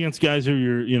going against guys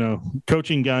who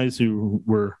coaching guys who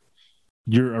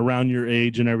you're around your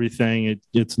age and everything.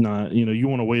 It's not, you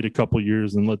want to wait a couple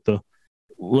years and let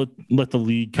the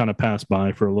league kind of pass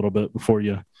by for a little bit before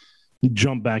you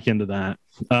jump back into that.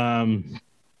 And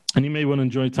he may want to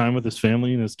enjoy time with his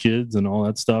family and his kids and all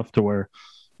that stuff to where,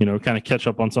 kind of catch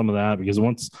up on some of that, because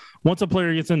once a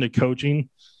player gets into coaching,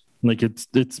 like it's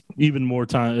even more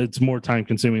time. It's more time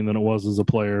consuming than it was as a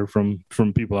player from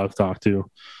people I've talked to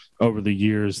over the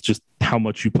years, just how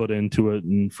much you put into it,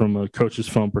 and from a coach's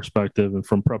phone perspective and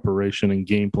from preparation and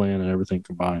game plan and everything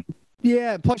combined.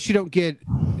 Yeah. Plus you don't get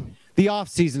the off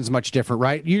season's much different,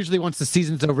 right? Usually once the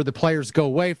season's over, the players go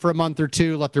away for a month or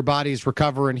two, let their bodies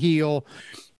recover and heal,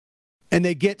 and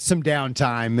they get some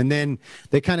downtime. And then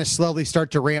they kind of slowly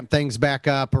start to ramp things back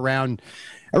up around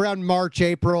March,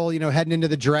 April, heading into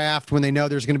the draft, when they know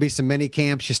there's going to be some mini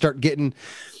camps. You start getting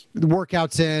the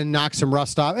workouts in, knock some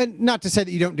rust off. And not to say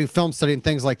that you don't do film study and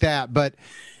things like that, but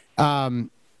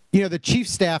the chief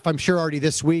staff, I'm sure already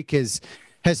this week has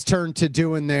turned to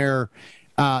doing their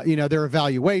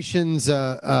evaluations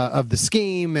of the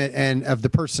scheme and of the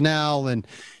personnel, and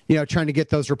trying to get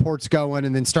those reports going,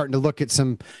 and then starting to look at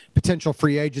some potential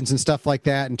free agents and stuff like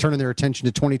that, and turning their attention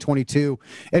to 2022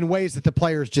 in ways that the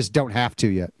players just don't have to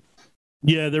yet.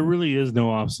 Yeah, there really is no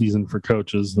off season for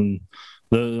coaches, and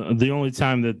the only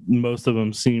time that most of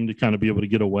them seem to kind of be able to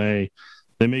get away,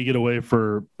 they may get away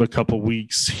for a couple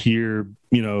weeks here,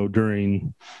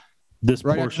 during this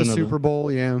right portion after the of Super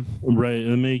Bowl. Yeah. Right.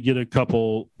 It may get a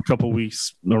couple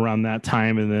weeks around that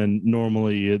time. And then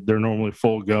they're normally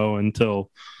full go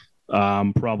until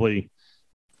probably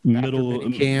middle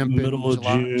of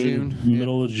June Yeah.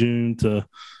 middle of June to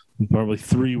probably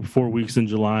 3-4 weeks in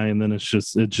July, and then it's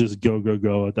just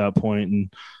go at that point.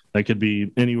 And that could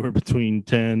be anywhere between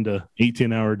 10 to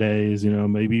 18-hour days,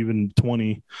 maybe even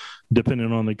 20,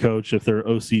 depending on the coach, if they're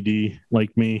OCD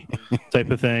like me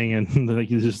type of thing. And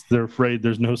they're afraid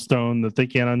there's no stone that they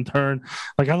can't unturn.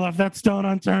 Like, I left that stone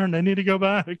unturned. I need to go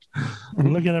back.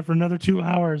 I'm looking at it for another 2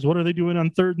 hours. What are they doing on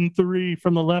 3rd and 3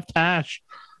 from the left hash?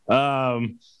 So,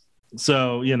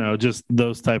 just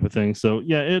those type of things. So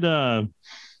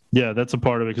yeah, that's a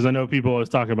part of it, because I know people always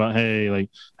talk about, hey,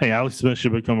 Alex Smith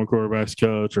should become a quarterback's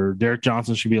coach, or Derek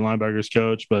Johnson should be a linebackers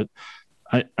coach. But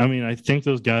I think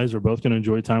those guys are both going to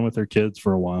enjoy time with their kids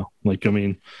for a while.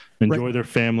 Enjoy right. their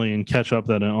family and catch up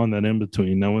on that in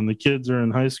between. Now, when the kids are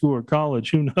in high school or college,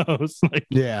 who knows?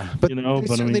 Yeah, but they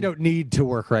certainly don't need to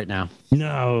work right now.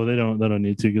 No, they don't. They don't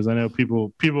need to, because I know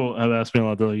people have asked me a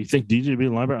lot. They're like, "You think DJ be a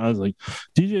linebacker?" I was like,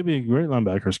 "DJ be a great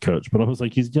linebackers coach," but I was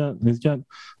like, he's got 5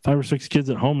 or 6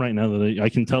 kids at home right now that I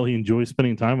can tell he enjoys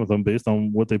spending time with them based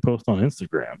on what they post on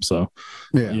Instagram. So,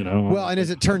 yeah, Well, and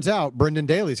as it turns out, Brendan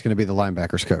Daly is going to be the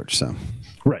linebackers coach. So,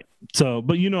 right. So,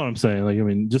 but you know what I'm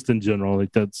saying? Just in general,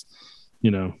 that's,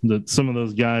 that some of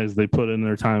those guys, they put in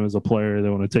their time as a player. They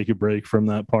want to take a break from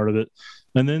that part of it.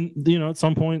 And then, at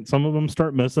some point, some of them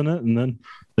start missing it, and then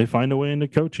they find a way into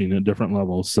coaching at different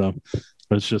levels. So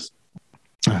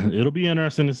it'll be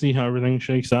interesting to see how everything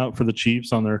shakes out for the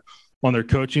Chiefs on their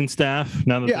coaching staff.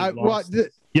 Now that that's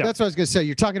what I was going to say.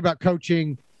 You're talking about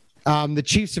coaching. The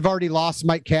Chiefs have already lost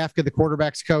Mike Kafka, the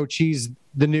quarterback's coach. He's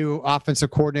the new offensive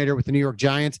coordinator with the New York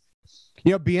Giants.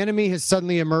 Bieniemy has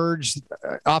suddenly emerged,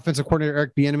 offensive coordinator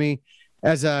Eric Bieniemy,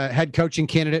 as a head coaching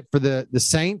candidate for the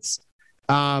Saints.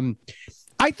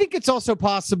 I think it's also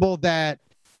possible that,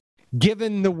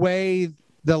 given the way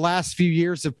the last few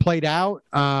years have played out,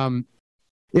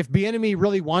 if Bieniemy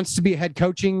really wants to be a head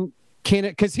coaching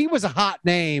candidate, because he was a hot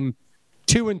name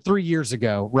 2 and 3 years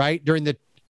ago, right? During the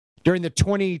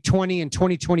 2020 and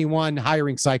 2021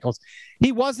 hiring cycles.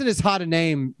 He wasn't as hot a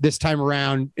name this time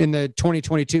around in the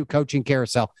 2022 coaching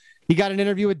carousel. He got an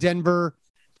interview with Denver,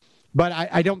 but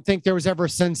I don't think there was ever a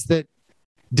sense that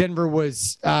Denver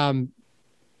was,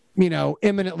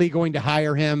 imminently going to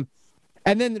hire him.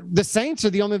 And then the Saints are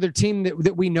the only other team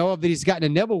that we know of that he's gotten a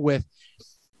nibble with.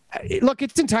 Look,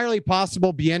 it's entirely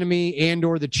possible Bieniemy and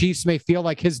or the Chiefs may feel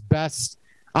like his best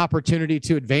opportunity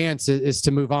to advance is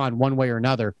to move on one way or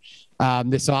another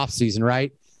this offseason,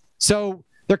 right? So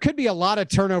there could be a lot of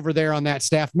turnover there on that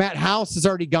staff. Matt House has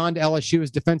already gone to LSU as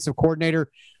defensive coordinator.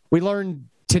 We learned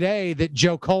today that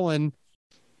Joe Cullen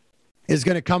is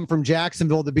going to come from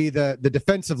Jacksonville to be the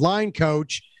defensive line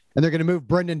coach, and they're going to move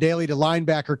Brendan Daly to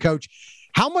linebacker coach.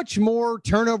 How much more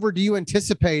turnover do you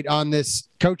anticipate on this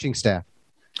coaching staff?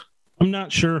 I'm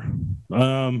not sure.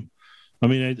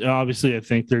 Obviously, I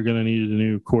think they're going to need a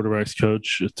new quarterbacks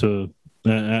coach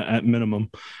at minimum.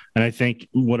 And I think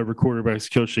whatever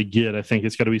quarterbacks coach they get, I think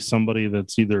it's got to be somebody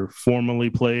that's either formally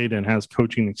played and has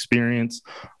coaching experience,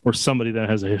 or somebody that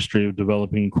has a history of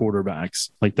developing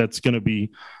quarterbacks. That's going to be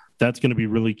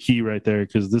really key right there,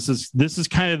 because this is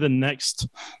kind of the next.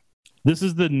 This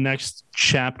is the next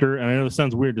chapter. And I know it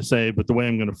sounds weird to say, but the way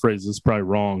I'm going to phrase this is probably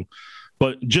wrong.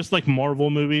 But just like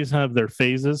Marvel movies have their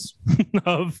phases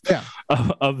of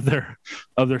their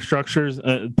structures,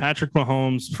 Patrick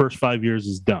Mahomes' first 5 years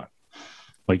is done.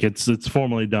 It's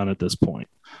formally done at this point.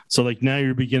 So now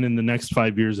you're beginning the next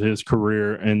 5 years of his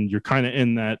career, and you're kind of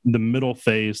in the middle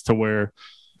phase to where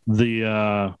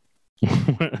the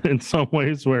in some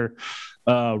ways where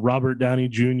Robert Downey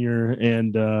Jr.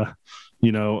 and Mark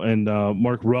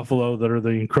Ruffalo, that are the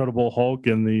Incredible Hulk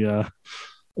and the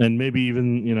and maybe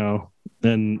even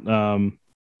the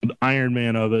Iron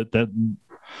Man of it,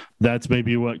 that's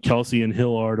maybe what Kelsey and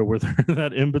Hill are, to where they're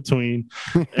that in between,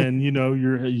 and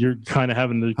you're kind of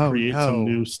having to create some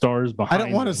new stars behind. I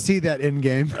don't want to see that in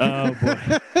game. But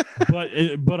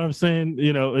I'm saying,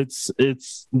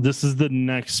 this is the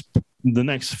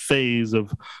next phase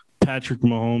of Patrick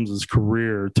Mahomes'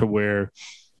 career, to where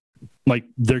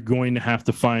they're going to have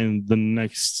to find the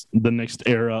next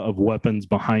era of weapons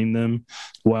behind them,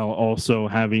 while also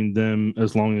having them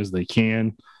as long as they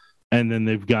can. And then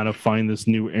they've got to find this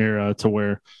new era to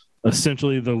where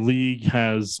essentially the league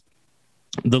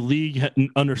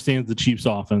understands the Chiefs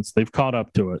offense. They've caught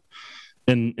up to it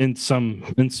in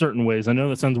certain ways. I know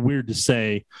that sounds weird to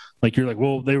say, you're like,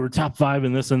 well, they were top 5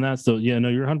 in this and that. So yeah, no,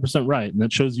 you're 100% right. And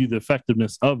that shows you the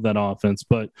effectiveness of that offense.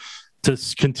 But to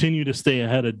continue to stay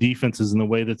ahead of defenses in the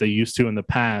way that they used to in the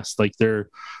past. Like they're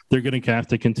going to have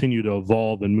to continue to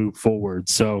evolve and move forward.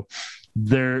 So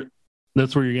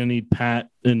that's where you're going to need Pat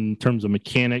in terms of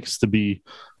mechanics to be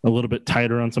a little bit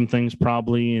tighter on some things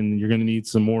probably. And you're going to need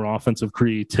some more offensive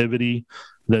creativity,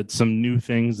 that some new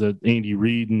things that Andy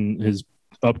Reid and his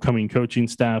upcoming coaching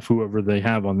staff, whoever they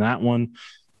have on that one.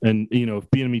 And, you know, if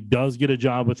Bieniemy does get a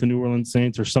job with the New Orleans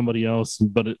Saints or somebody else,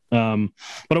 but I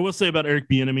will say about Eric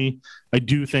Bieniemy, I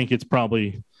do think it's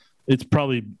probably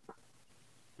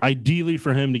ideally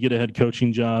for him to get a head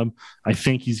coaching job. I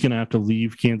think he's going to have to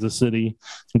leave Kansas City,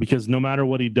 because no matter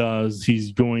what he does,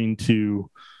 he's going to,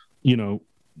 you know,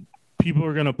 people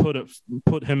are going to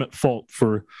put him at fault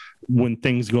for when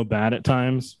things go bad at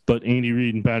times, but Andy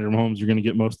Reid and Patrick Mahomes are going to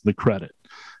get most of the credit.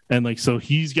 And like, so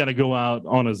he's got to go out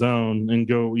on his own and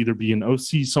go either be an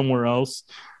OC somewhere else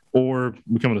or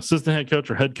become an assistant head coach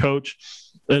or head coach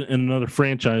in another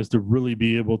franchise to really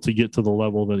be able to get to the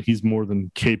level that he's more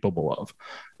than capable of.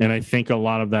 And I think a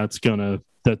lot of that's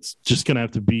just going to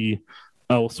have to be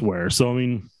elsewhere. So, I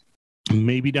mean,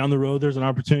 maybe down the road, there's an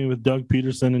opportunity with Doug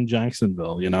Peterson in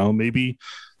Jacksonville, you know, maybe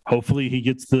hopefully he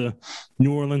gets the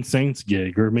New Orleans Saints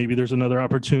gig, or maybe there's another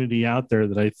opportunity out there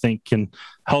that I think can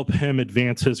help him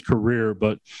advance his career.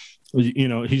 But, you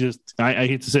know, I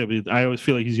hate to say it, but I always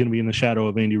feel like he's going to be in the shadow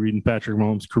of Andy Reid and Patrick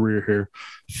Mahomes' career here,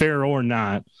 fair or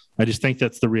not. I just think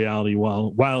that's the reality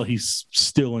while he's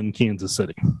still in Kansas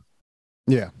City.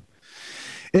 Yeah.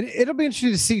 And it'll be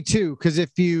interesting to see too, because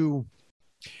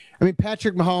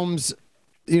Patrick Mahomes,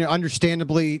 you know,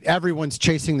 understandably, everyone's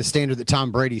chasing the standard that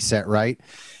Tom Brady set, right?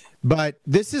 But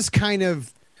this is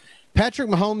Patrick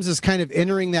Mahomes is kind of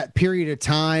entering that period of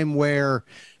time where,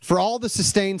 for all the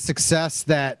sustained success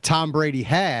that Tom Brady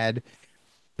had,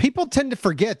 people tend to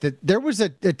forget that there was a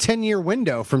 10-year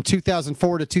window from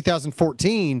 2004 to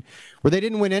 2014 where they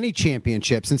didn't win any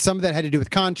championships. And some of that had to do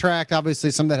with contract, obviously,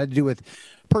 some of that had to do with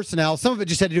personnel, some of it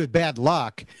just had to do with bad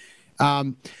luck.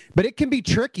 But it can be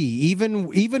tricky, even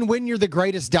when you're the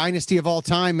greatest dynasty of all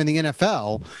time in the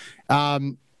NFL,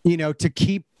 you know, to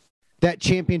keep that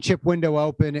championship window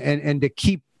open and to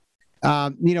keep,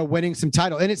 you know, winning some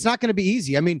title. And it's not going to be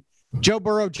easy. I mean, Joe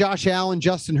Burrow, Josh Allen,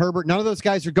 Justin Herbert, none of those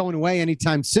guys are going away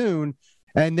anytime soon.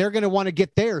 And they're going to want to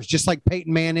get theirs, just like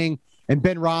Peyton Manning and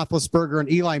Ben Roethlisberger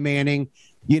and Eli Manning,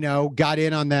 you know, got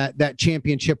in on that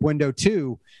championship window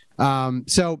too.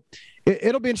 So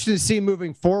it'll be interesting to see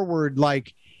moving forward.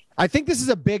 Like, I think this is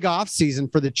a big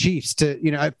offseason for the Chiefs to, you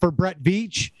know, for Brett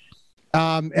Veach,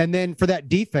 and then for that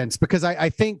defense, because I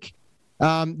think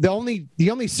the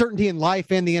only certainty in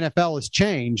life and the NFL is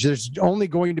change. There's only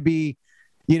going to be,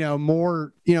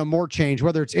 more change,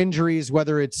 whether it's injuries,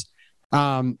 whether it's,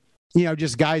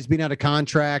 just guys being out of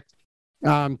contract,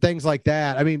 things like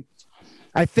that. I mean,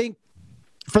 I think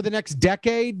for the next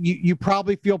decade, you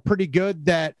probably feel pretty good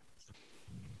that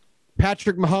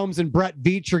Patrick Mahomes and Brett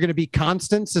Veach are going to be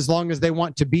constants as long as they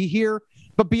want to be here.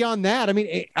 But beyond that, I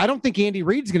mean, I don't think Andy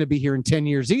Reid's going to be here in 10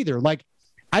 years either. Like,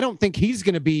 I don't think he's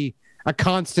going to be a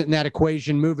constant in that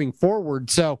equation moving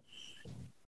forward. So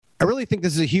I really think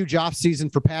this is a huge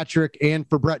offseason for Patrick and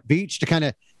for Brett Veach to kind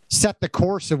of set the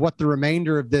course of what the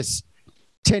remainder of this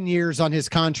 10 years on his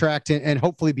contract and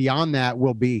hopefully beyond that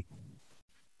will be.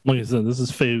 Like I said, this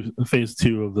is phase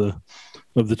two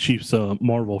of the Chiefs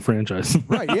Marvel franchise.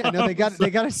 Right. Yeah. No, they got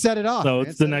to set it off. So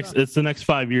it's the next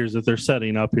 5 years that they're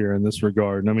setting up here in this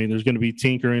regard. I mean, there's going to be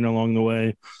tinkering along the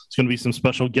way. It's going to be some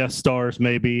special guest stars,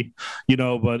 maybe,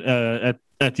 but at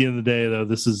the end of the day, though,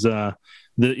 this is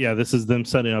this is them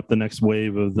setting up the next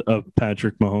wave of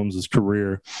Patrick Mahomes'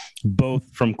 career, both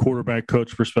from quarterback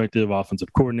coach perspective,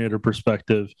 offensive coordinator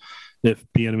perspective, if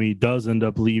Bieniemy does end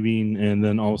up leaving, and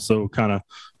then also kind of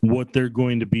what they're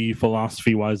going to be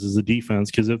philosophy-wise as a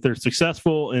defense. Because if they're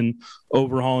successful in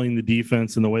overhauling the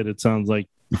defense in the way that sounds like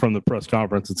from the press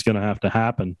conference it's going to have to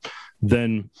happen,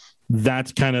 then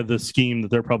that's kind of the scheme that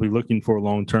they're probably looking for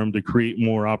long-term to create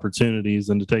more opportunities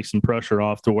and to take some pressure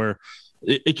off to where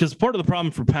because part of the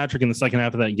problem for Patrick in the second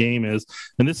half of that game is,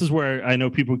 and this is where I know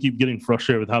people keep getting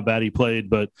frustrated with how bad he played,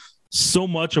 but so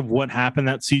much of what happened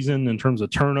that season in terms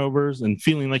of turnovers and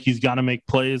feeling like he's got to make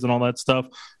plays and all that stuff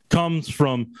comes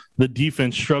from the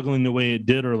defense struggling the way it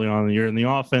did early on in the year, and the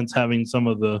offense having some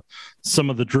of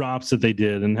the drops that they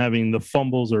did and having the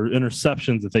fumbles or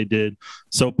interceptions that they did.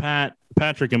 So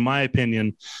Patrick, in my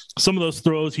opinion, some of those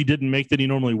throws he didn't make that he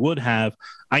normally would have.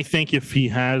 I think if he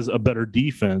has a better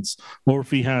defense or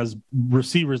if he has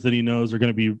receivers that he knows are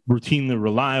going to be routinely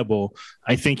reliable,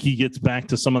 I think he gets back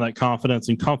to some of that confidence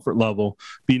and comfort level,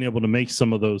 being able to make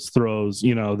some of those throws,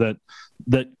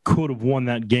 that could have won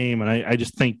that game. And I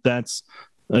just think that's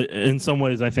in some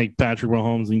ways, I think Patrick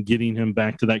Mahomes and getting him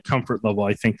back to that comfort level,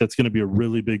 I think that's going to be a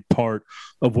really big part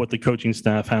of what the coaching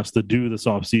staff has to do this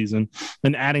offseason.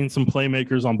 And adding some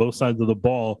playmakers on both sides of the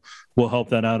ball will help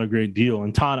that out a great deal.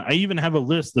 And Todd, I even have a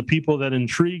list of people that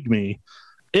intrigue me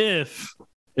if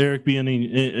Eric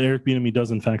Bieniemy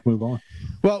does in fact move on.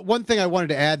 Well, one thing I wanted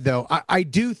to add, though, I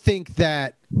do think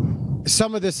that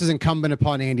some of this is incumbent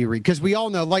upon Andy Reid, because we all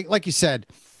know, like you said,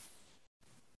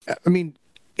 I mean,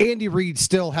 Andy Reid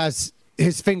still has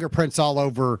his fingerprints all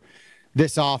over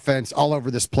this offense, all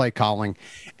over this play calling.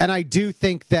 And I do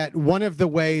think that one of the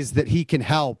ways that he can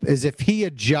help is if he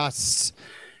adjusts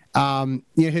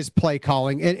his play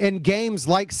calling in games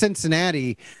like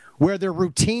Cincinnati, where they're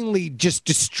routinely just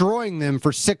destroying them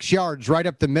for 6 yards right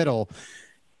up the middle.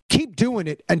 Keep doing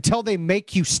it until they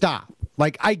make you stop.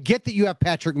 Like, I get that you have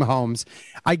Patrick Mahomes.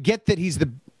 I get that he's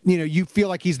you feel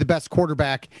like he's the best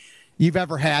quarterback you've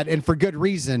ever had, and for good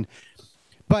reason.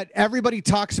 But everybody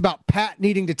talks about Pat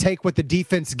needing to take what the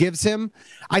defense gives him.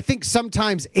 I think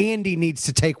sometimes Andy needs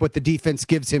to take what the defense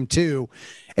gives him too.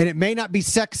 And it may not be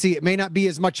sexy. It may not be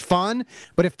as much fun.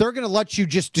 But if they're going to let you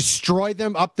just destroy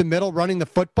them up the middle running the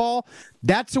football,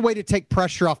 that's a way to take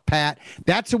pressure off Pat.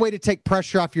 That's a way to take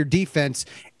pressure off your defense.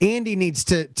 Andy needs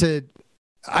to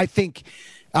I think,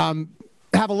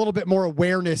 have a little bit more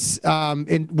awareness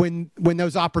when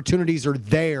those opportunities are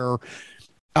there.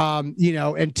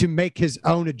 And to make his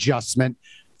own adjustment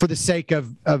for the sake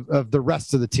of the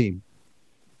rest of the team.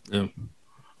 Yeah.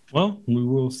 Well, we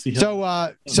will see.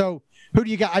 So who do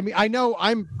you got? I mean, I know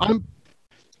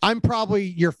I'm probably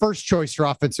your first choice for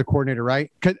offensive coordinator,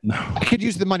 right? No. I could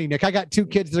use the money, Nick. I got 2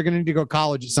 kids that are going to need to go to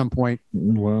college at some point.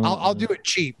 Well, I'll do it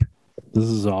cheap. This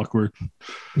is awkward.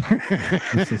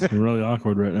 This is really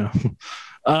awkward right now.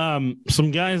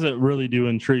 Some guys that really do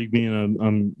intrigue me, and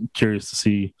I'm curious to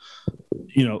see.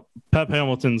 Pep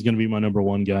Hamilton's going to be my number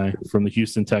 1 guy from the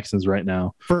Houston Texans right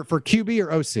now. For QB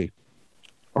or OC,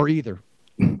 or either.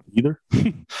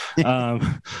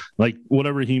 Like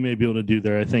whatever he may be able to do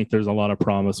there, I think there's a lot of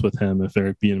promise with him if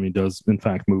Eric Bieniemy does in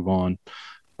fact move on.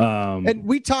 And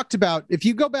we talked about, if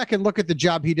you go back and look at the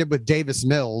job he did with Davis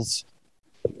Mills.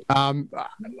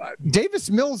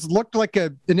 Davis Mills looked like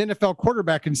an NFL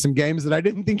quarterback in some games that I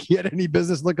didn't think he had any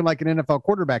business looking like an NFL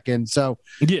quarterback in. So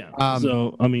yeah.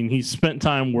 So I mean, he spent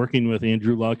time working with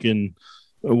Andrew Luck and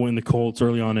when the Colts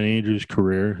early on in Andrew's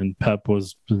career, and Pep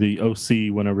was the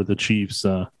OC whenever the Chiefs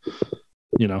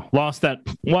lost that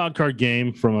wild card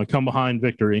game from a come behind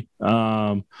victory.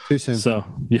 Too soon. So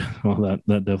yeah, well that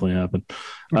definitely happened.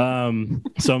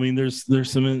 So I mean, there's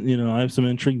some, I have some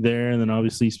intrigue there, and then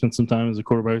obviously he spent some time as a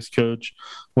quarterbacks coach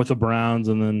with the Browns,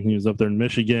 and then he was up there in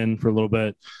Michigan for a little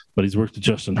bit, but he's worked with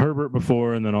Justin Herbert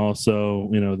before, and then also,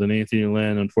 then Anthony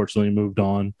Lynn unfortunately moved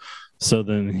on. So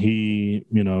then he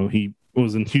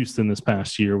was in Houston this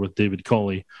past year with David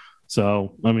Culley.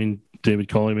 So, I mean, David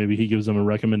Culley, maybe he gives them a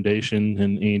recommendation,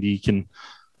 and Andy can,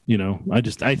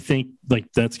 I think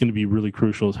like that's going to be really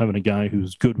crucial, is having a guy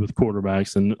who's good with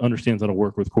quarterbacks and understands how to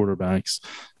work with quarterbacks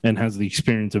and has the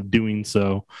experience of doing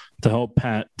so to help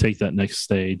Pat take that next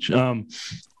stage.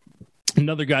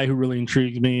 Another guy who really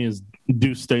intrigues me is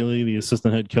Deuce Staley, the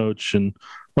assistant head coach and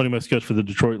running backs coach for the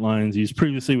Detroit Lions. He's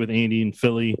previously with Andy in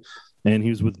Philly, and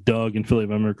he was with Doug in Philly, if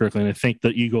I remember correctly. And I think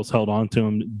the Eagles held on to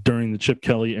him during the Chip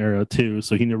Kelly era too,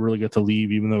 so he never really got to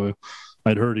leave, even though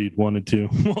I'd heard he'd wanted to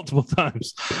multiple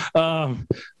times.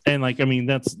 And like, I mean,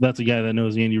 that's a guy that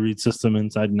knows the Andy Reid system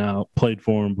inside and out, played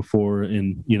for him before,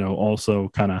 and also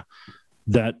kind of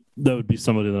that would be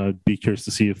somebody that I'd be curious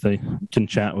to see if they can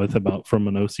chat with about from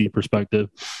an OC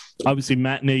perspective. Obviously,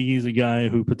 Matt Nagy is a guy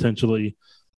who potentially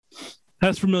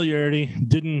has familiarity.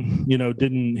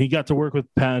 He got to work with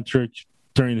Patrick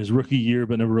during his rookie year,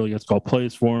 but never really got to call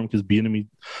plays for him because Bieniemy,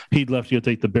 he'd left to go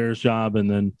take the Bears job, and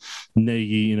then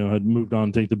Nagy, had moved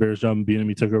on to take the Bears job, and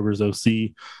Bieniemy took over as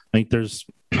OC. I think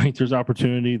there's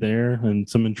opportunity there and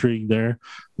some intrigue there,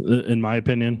 in my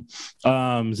opinion.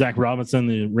 Zach Robinson,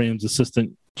 the Rams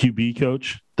assistant QB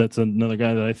coach, that's another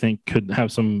guy that I think could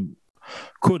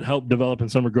help develop in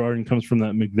some regard, and comes from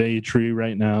that McVay tree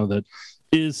right now that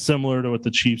is similar to what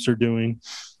the Chiefs are doing.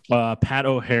 Pat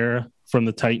O'Hara from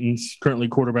the Titans, currently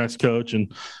quarterbacks coach,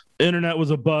 and internet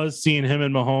was abuzz seeing him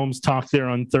and Mahomes talk there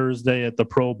on Thursday at the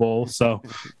Pro Bowl. So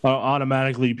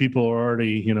automatically people are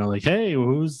already, like, hey,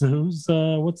 who's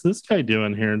what's this guy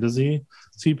doing here? Is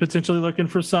he potentially looking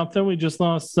for something? We just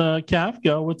lost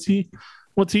Kafka. What's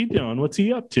he doing? What's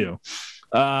he up to?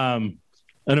 And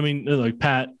I mean, like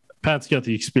Pat's got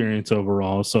the experience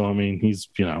overall. So I mean, he's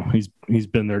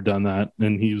been there, done that,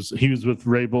 and he was with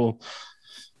Rabel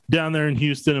down there in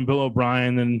Houston and Bill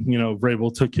O'Brien, and,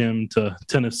 Vrabel took him to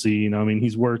Tennessee.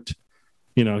 He's worked,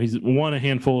 he's won a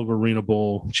handful of Arena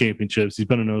Bowl championships. He's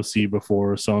been an OC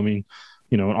before. So,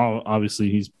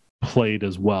 obviously he's played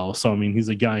as well. So, he's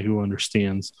a guy who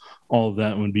understands all of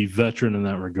that and would be veteran in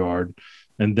that regard.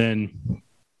 And then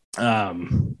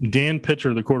Dan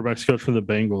Pitcher, the quarterback's coach for the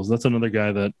Bengals, that's another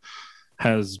guy that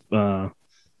has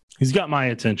he's got my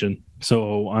attention.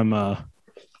 So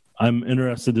I'm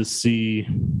interested to see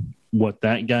what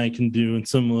that guy can do. And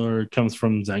similar, comes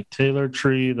from Zach Taylor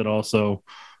tree that also,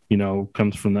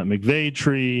 comes from that McVay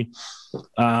tree.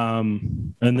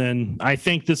 And then I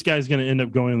think this guy's going to end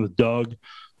up going with Doug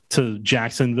to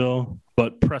Jacksonville,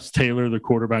 but Press Taylor, the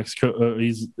quarterback's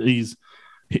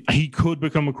he could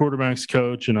become a quarterback's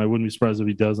coach, and I wouldn't be surprised if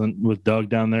he doesn't with Doug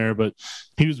down there. But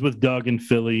he was with Doug in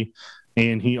Philly,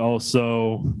 and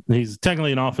he's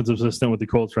technically an offensive assistant with the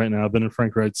Colts right now. Been in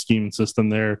Frank Wright's scheme system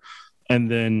there.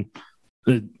 And then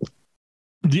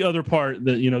the other part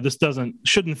that, this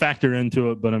shouldn't factor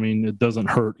into it, but it doesn't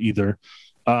hurt either.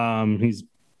 He's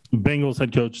Bengals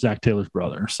head coach Zach Taylor's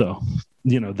brother. So,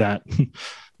 that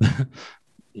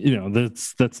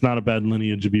that's not a bad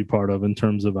lineage to be part of in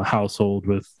terms of a household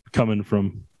with coming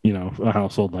from, a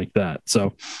household like that.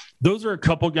 So those are a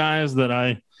couple guys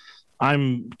that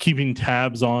I'm keeping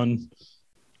tabs on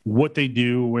what they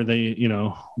do, where they,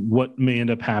 what may end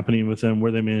up happening with them,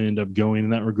 where they may end up going in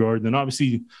that regard. And then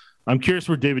obviously I'm curious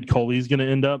where David Culley is going to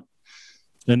end up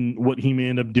and what he may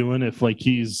end up doing, if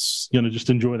he's going to just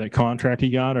enjoy that contract he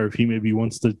got, or if he maybe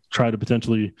wants to try to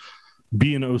potentially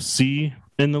be an OC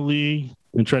in the league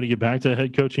and try to get back to a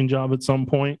head coaching job at some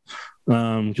point.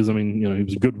 Because, he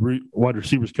was a good wide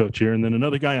receivers coach here. And then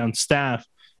another guy on staff,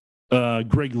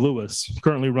 Greg Lewis,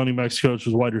 currently running backs coach,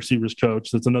 was wide receivers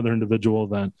coach. That's another individual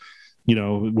that,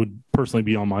 would personally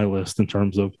be on my list in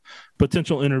terms of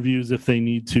potential interviews if they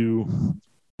need to,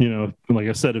 like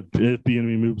I said, if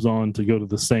Bieniemy moves on to go to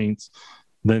the Saints,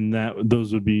 then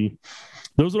those would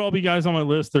all be guys on my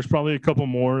list. There's probably a couple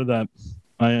more that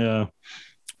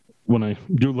when I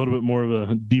do a little bit more of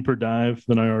a deeper dive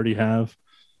than I already have,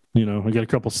 I got a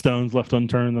couple stones left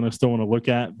unturned that I still want to look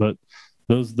at, but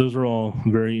those are all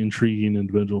very intriguing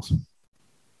individuals.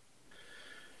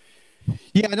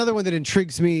 Yeah, another one that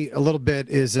intrigues me a little bit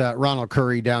is Ronald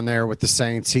Curry down there with the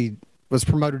Saints. He was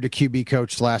promoted to QB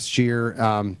coach last year.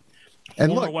 And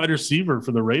a wide receiver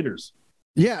for the Raiders.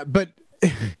 Yeah, but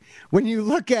when you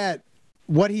look at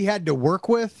what he had to work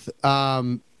with,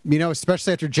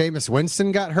 especially after Jameis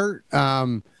Winston got hurt,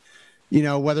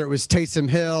 whether it was Taysom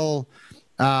Hill,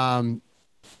 and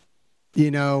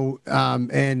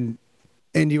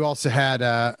you also had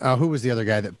who was the other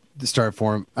guy that started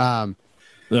for him?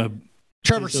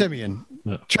 Trevor Siemian.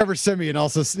 Yeah. Trevor Siemian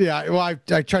also. Yeah. Well, I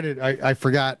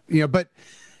forgot. But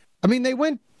they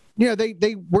went.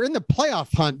 They were in the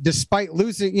playoff hunt despite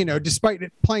losing. Despite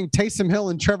playing Taysom Hill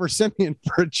and Trevor Siemian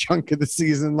for a chunk of the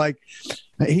season. Like,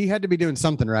 he had to be doing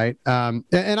something right. And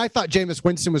I thought Jameis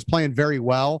Winston was playing very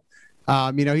well.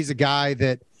 He's a guy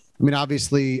that.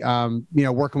 Obviously,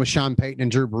 working with Sean Payton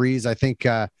and Drew Brees, I think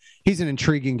he's an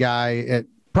intriguing guy.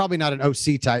 Probably not an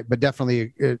OC type, but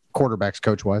definitely a quarterbacks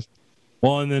coach wise.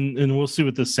 Well, and we'll see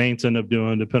what the Saints end up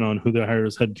doing, depending on who they hire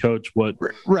as head coach. What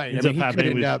ends up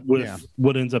happening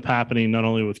what ends up happening not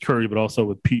only with Curry but also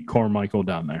with Pete Carmichael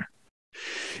down there.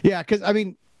 Yeah, because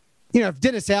if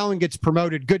Dennis Allen gets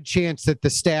promoted, good chance that the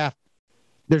staff,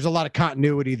 there's a lot of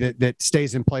continuity that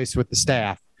stays in place with the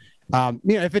staff.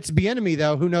 If it's Bieniemy,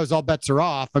 though, who knows? All bets are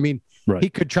off. He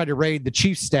could try to raid the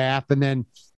Chiefs staff, and then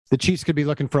the Chiefs could be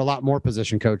looking for a lot more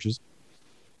position coaches.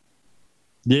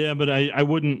 Yeah, but I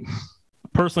wouldn't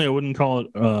call it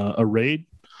a raid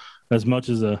as much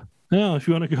as if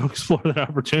you want to go explore that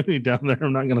opportunity down there,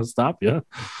 I'm not going to stop you.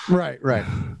 Right.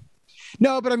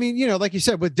 No, but like you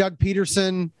said, with Doug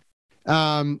Peterson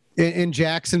in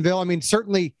Jacksonville,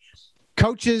 certainly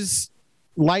coaches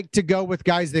like to go with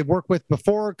guys they've worked with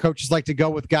before. Coaches like to go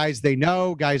with guys they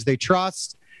know, guys they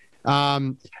trust.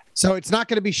 So it's not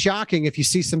going to be shocking if you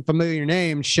see some familiar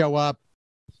names show up,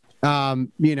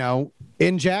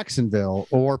 in Jacksonville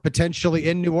or potentially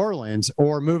in New Orleans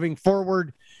or moving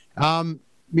forward, on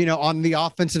the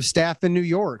offensive staff in New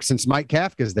York since Mike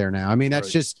Kafka's there now.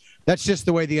 That's just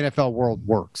the way the NFL world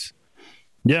works.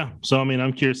 Yeah. So,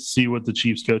 I'm curious to see what the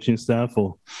Chiefs coaching staff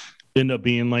will end up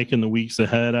being like in the weeks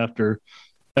ahead after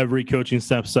every coaching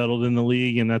staff settled in the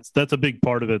league. And that's a big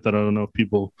part of it that I don't know if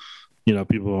people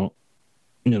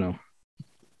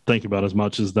think about as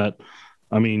much as that.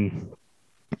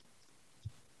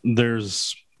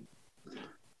 There's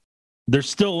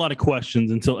still a lot of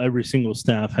questions until every single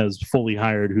staff has fully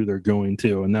hired who they're going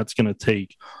to. And that's going to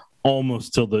take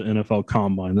almost till the NFL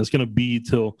Combine. That's going to be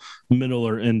till middle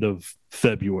or end of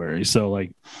February. So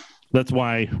like that's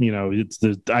why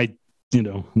I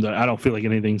don't feel like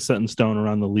anything's set in stone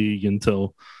around the league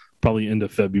until probably end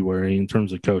of February in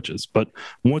terms of coaches. But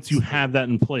once you have that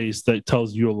in place, that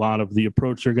tells you a lot of the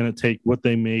approach they're going to take, what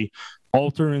they may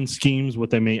alter in schemes, what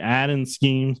they may add in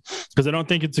schemes. Because I don't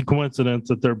think it's a coincidence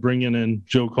that they're bringing in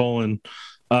Joe Cullen.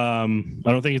 I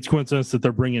don't think it's a coincidence that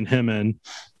they're bringing him in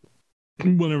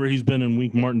whenever he's been in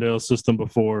Wink Martindale's system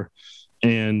before.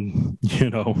 And,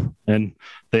 and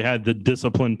they had the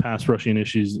disciplined pass rushing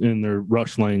issues in their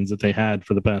rush lanes that they had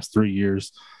for the past 3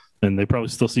 years. And they probably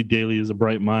still see Daly as a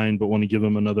bright mind, but want to give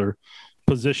him another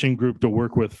position group to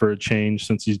work with for a change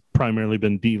since he's primarily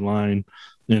been D-line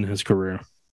in his career.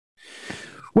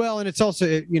 Well, and it's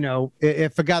also,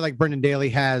 if a guy like Brendan Daly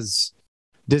has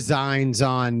designs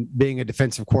on being a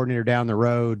defensive coordinator down the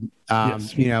road,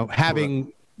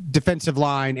 having defensive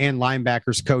line and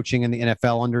linebackers coaching in the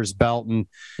NFL under his belt and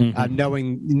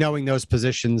knowing those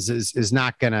positions is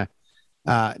not gonna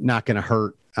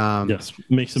hurt. Yes,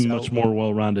 makes him much more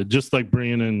well-rounded. Just like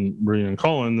bringing in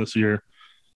Cullen this year,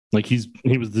 like he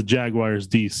was the Jaguars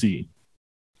DC.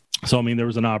 So I mean, there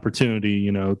was an opportunity,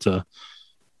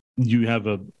 you have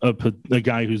a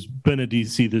guy who's been a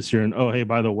DC this year, and oh hey,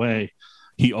 by the way,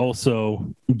 he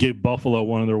also gave Buffalo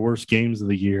one of their worst games of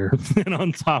the year, and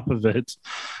on top of it,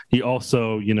 he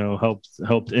also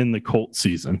helped end the Colts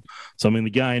season. So I mean, the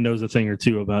guy knows a thing or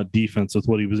two about defense with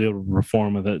what he was able to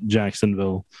perform with that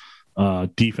Jacksonville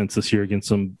defense this year against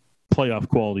some playoff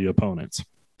quality opponents.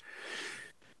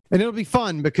 And it'll be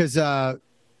fun because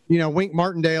Wink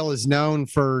Martindale is known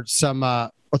for some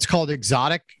what's called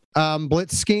exotic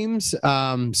blitz schemes.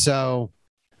 So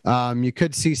you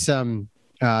could see some.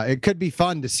 It could be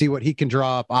fun to see what he can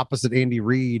draw up opposite Andy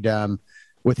Reid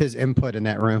with his input in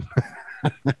that room.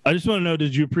 I just want to know,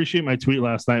 did you appreciate my tweet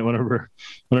last night whenever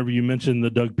you mentioned the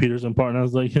Doug Peterson part? And I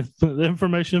was like, the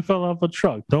information fell off a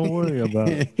truck. Don't worry about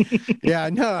it. Yeah,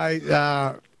 no,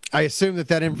 I assume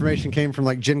that information came from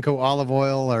like Genco olive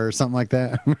oil or something like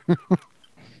that.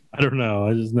 I don't know.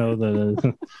 I just know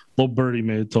that little birdie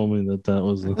may have told me that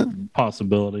was a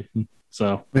possibility.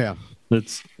 So yeah, I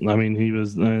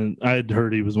had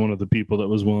heard he was one of the people that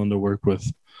was willing to work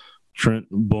with Trent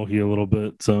Baalke a little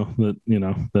bit, so that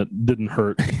that didn't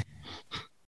hurt.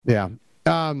 Yeah.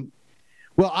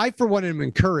 Well, I for one am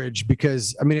encouraged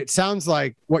because it sounds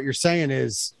like what you're saying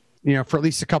is for at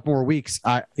least a couple more weeks,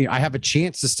 I have a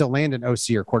chance to still land an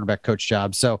OC or quarterback coach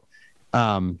job. So,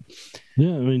 yeah,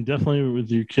 definitely with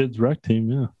your kids' rec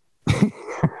team, yeah.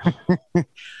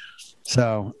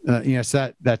 So,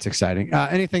 so that's exciting.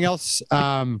 Anything else?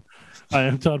 I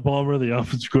am Todd Palmer, the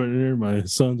offensive coordinator, my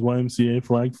son's YMCA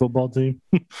flag football team.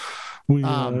 We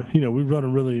run a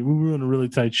really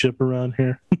tight ship around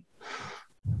here.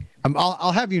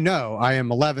 I'll have I am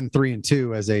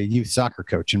 11-3-2 as a youth soccer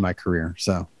coach in my career.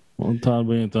 So, well, Todd,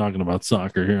 we ain't talking about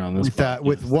soccer here on this.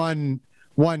 With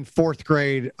one fourth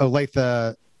grade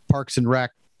Olathe Parks and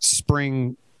Rec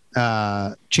spring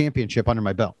championship under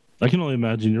my belt. I can only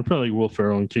imagine you're probably like Will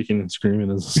Ferrell and kicking and screaming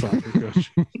as a soccer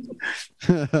coach.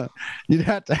 You'd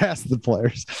have to ask the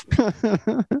players.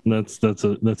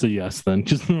 That's a yes then,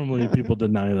 because normally people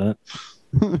deny that.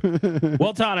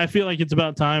 Well, Todd, I feel like it's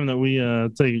about time that we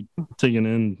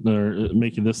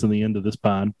making this in the end of this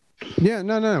pod. Yeah,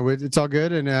 no, it's all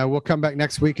good, and we'll come back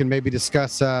next week and maybe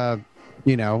discuss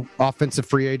offensive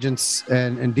free agents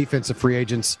and defensive free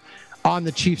agents on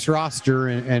the Chiefs roster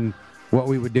and what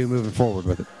we would do moving forward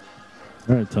with it.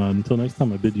 All right, Todd. Until next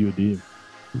time, I bid you adieu.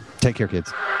 Take care,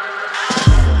 kids.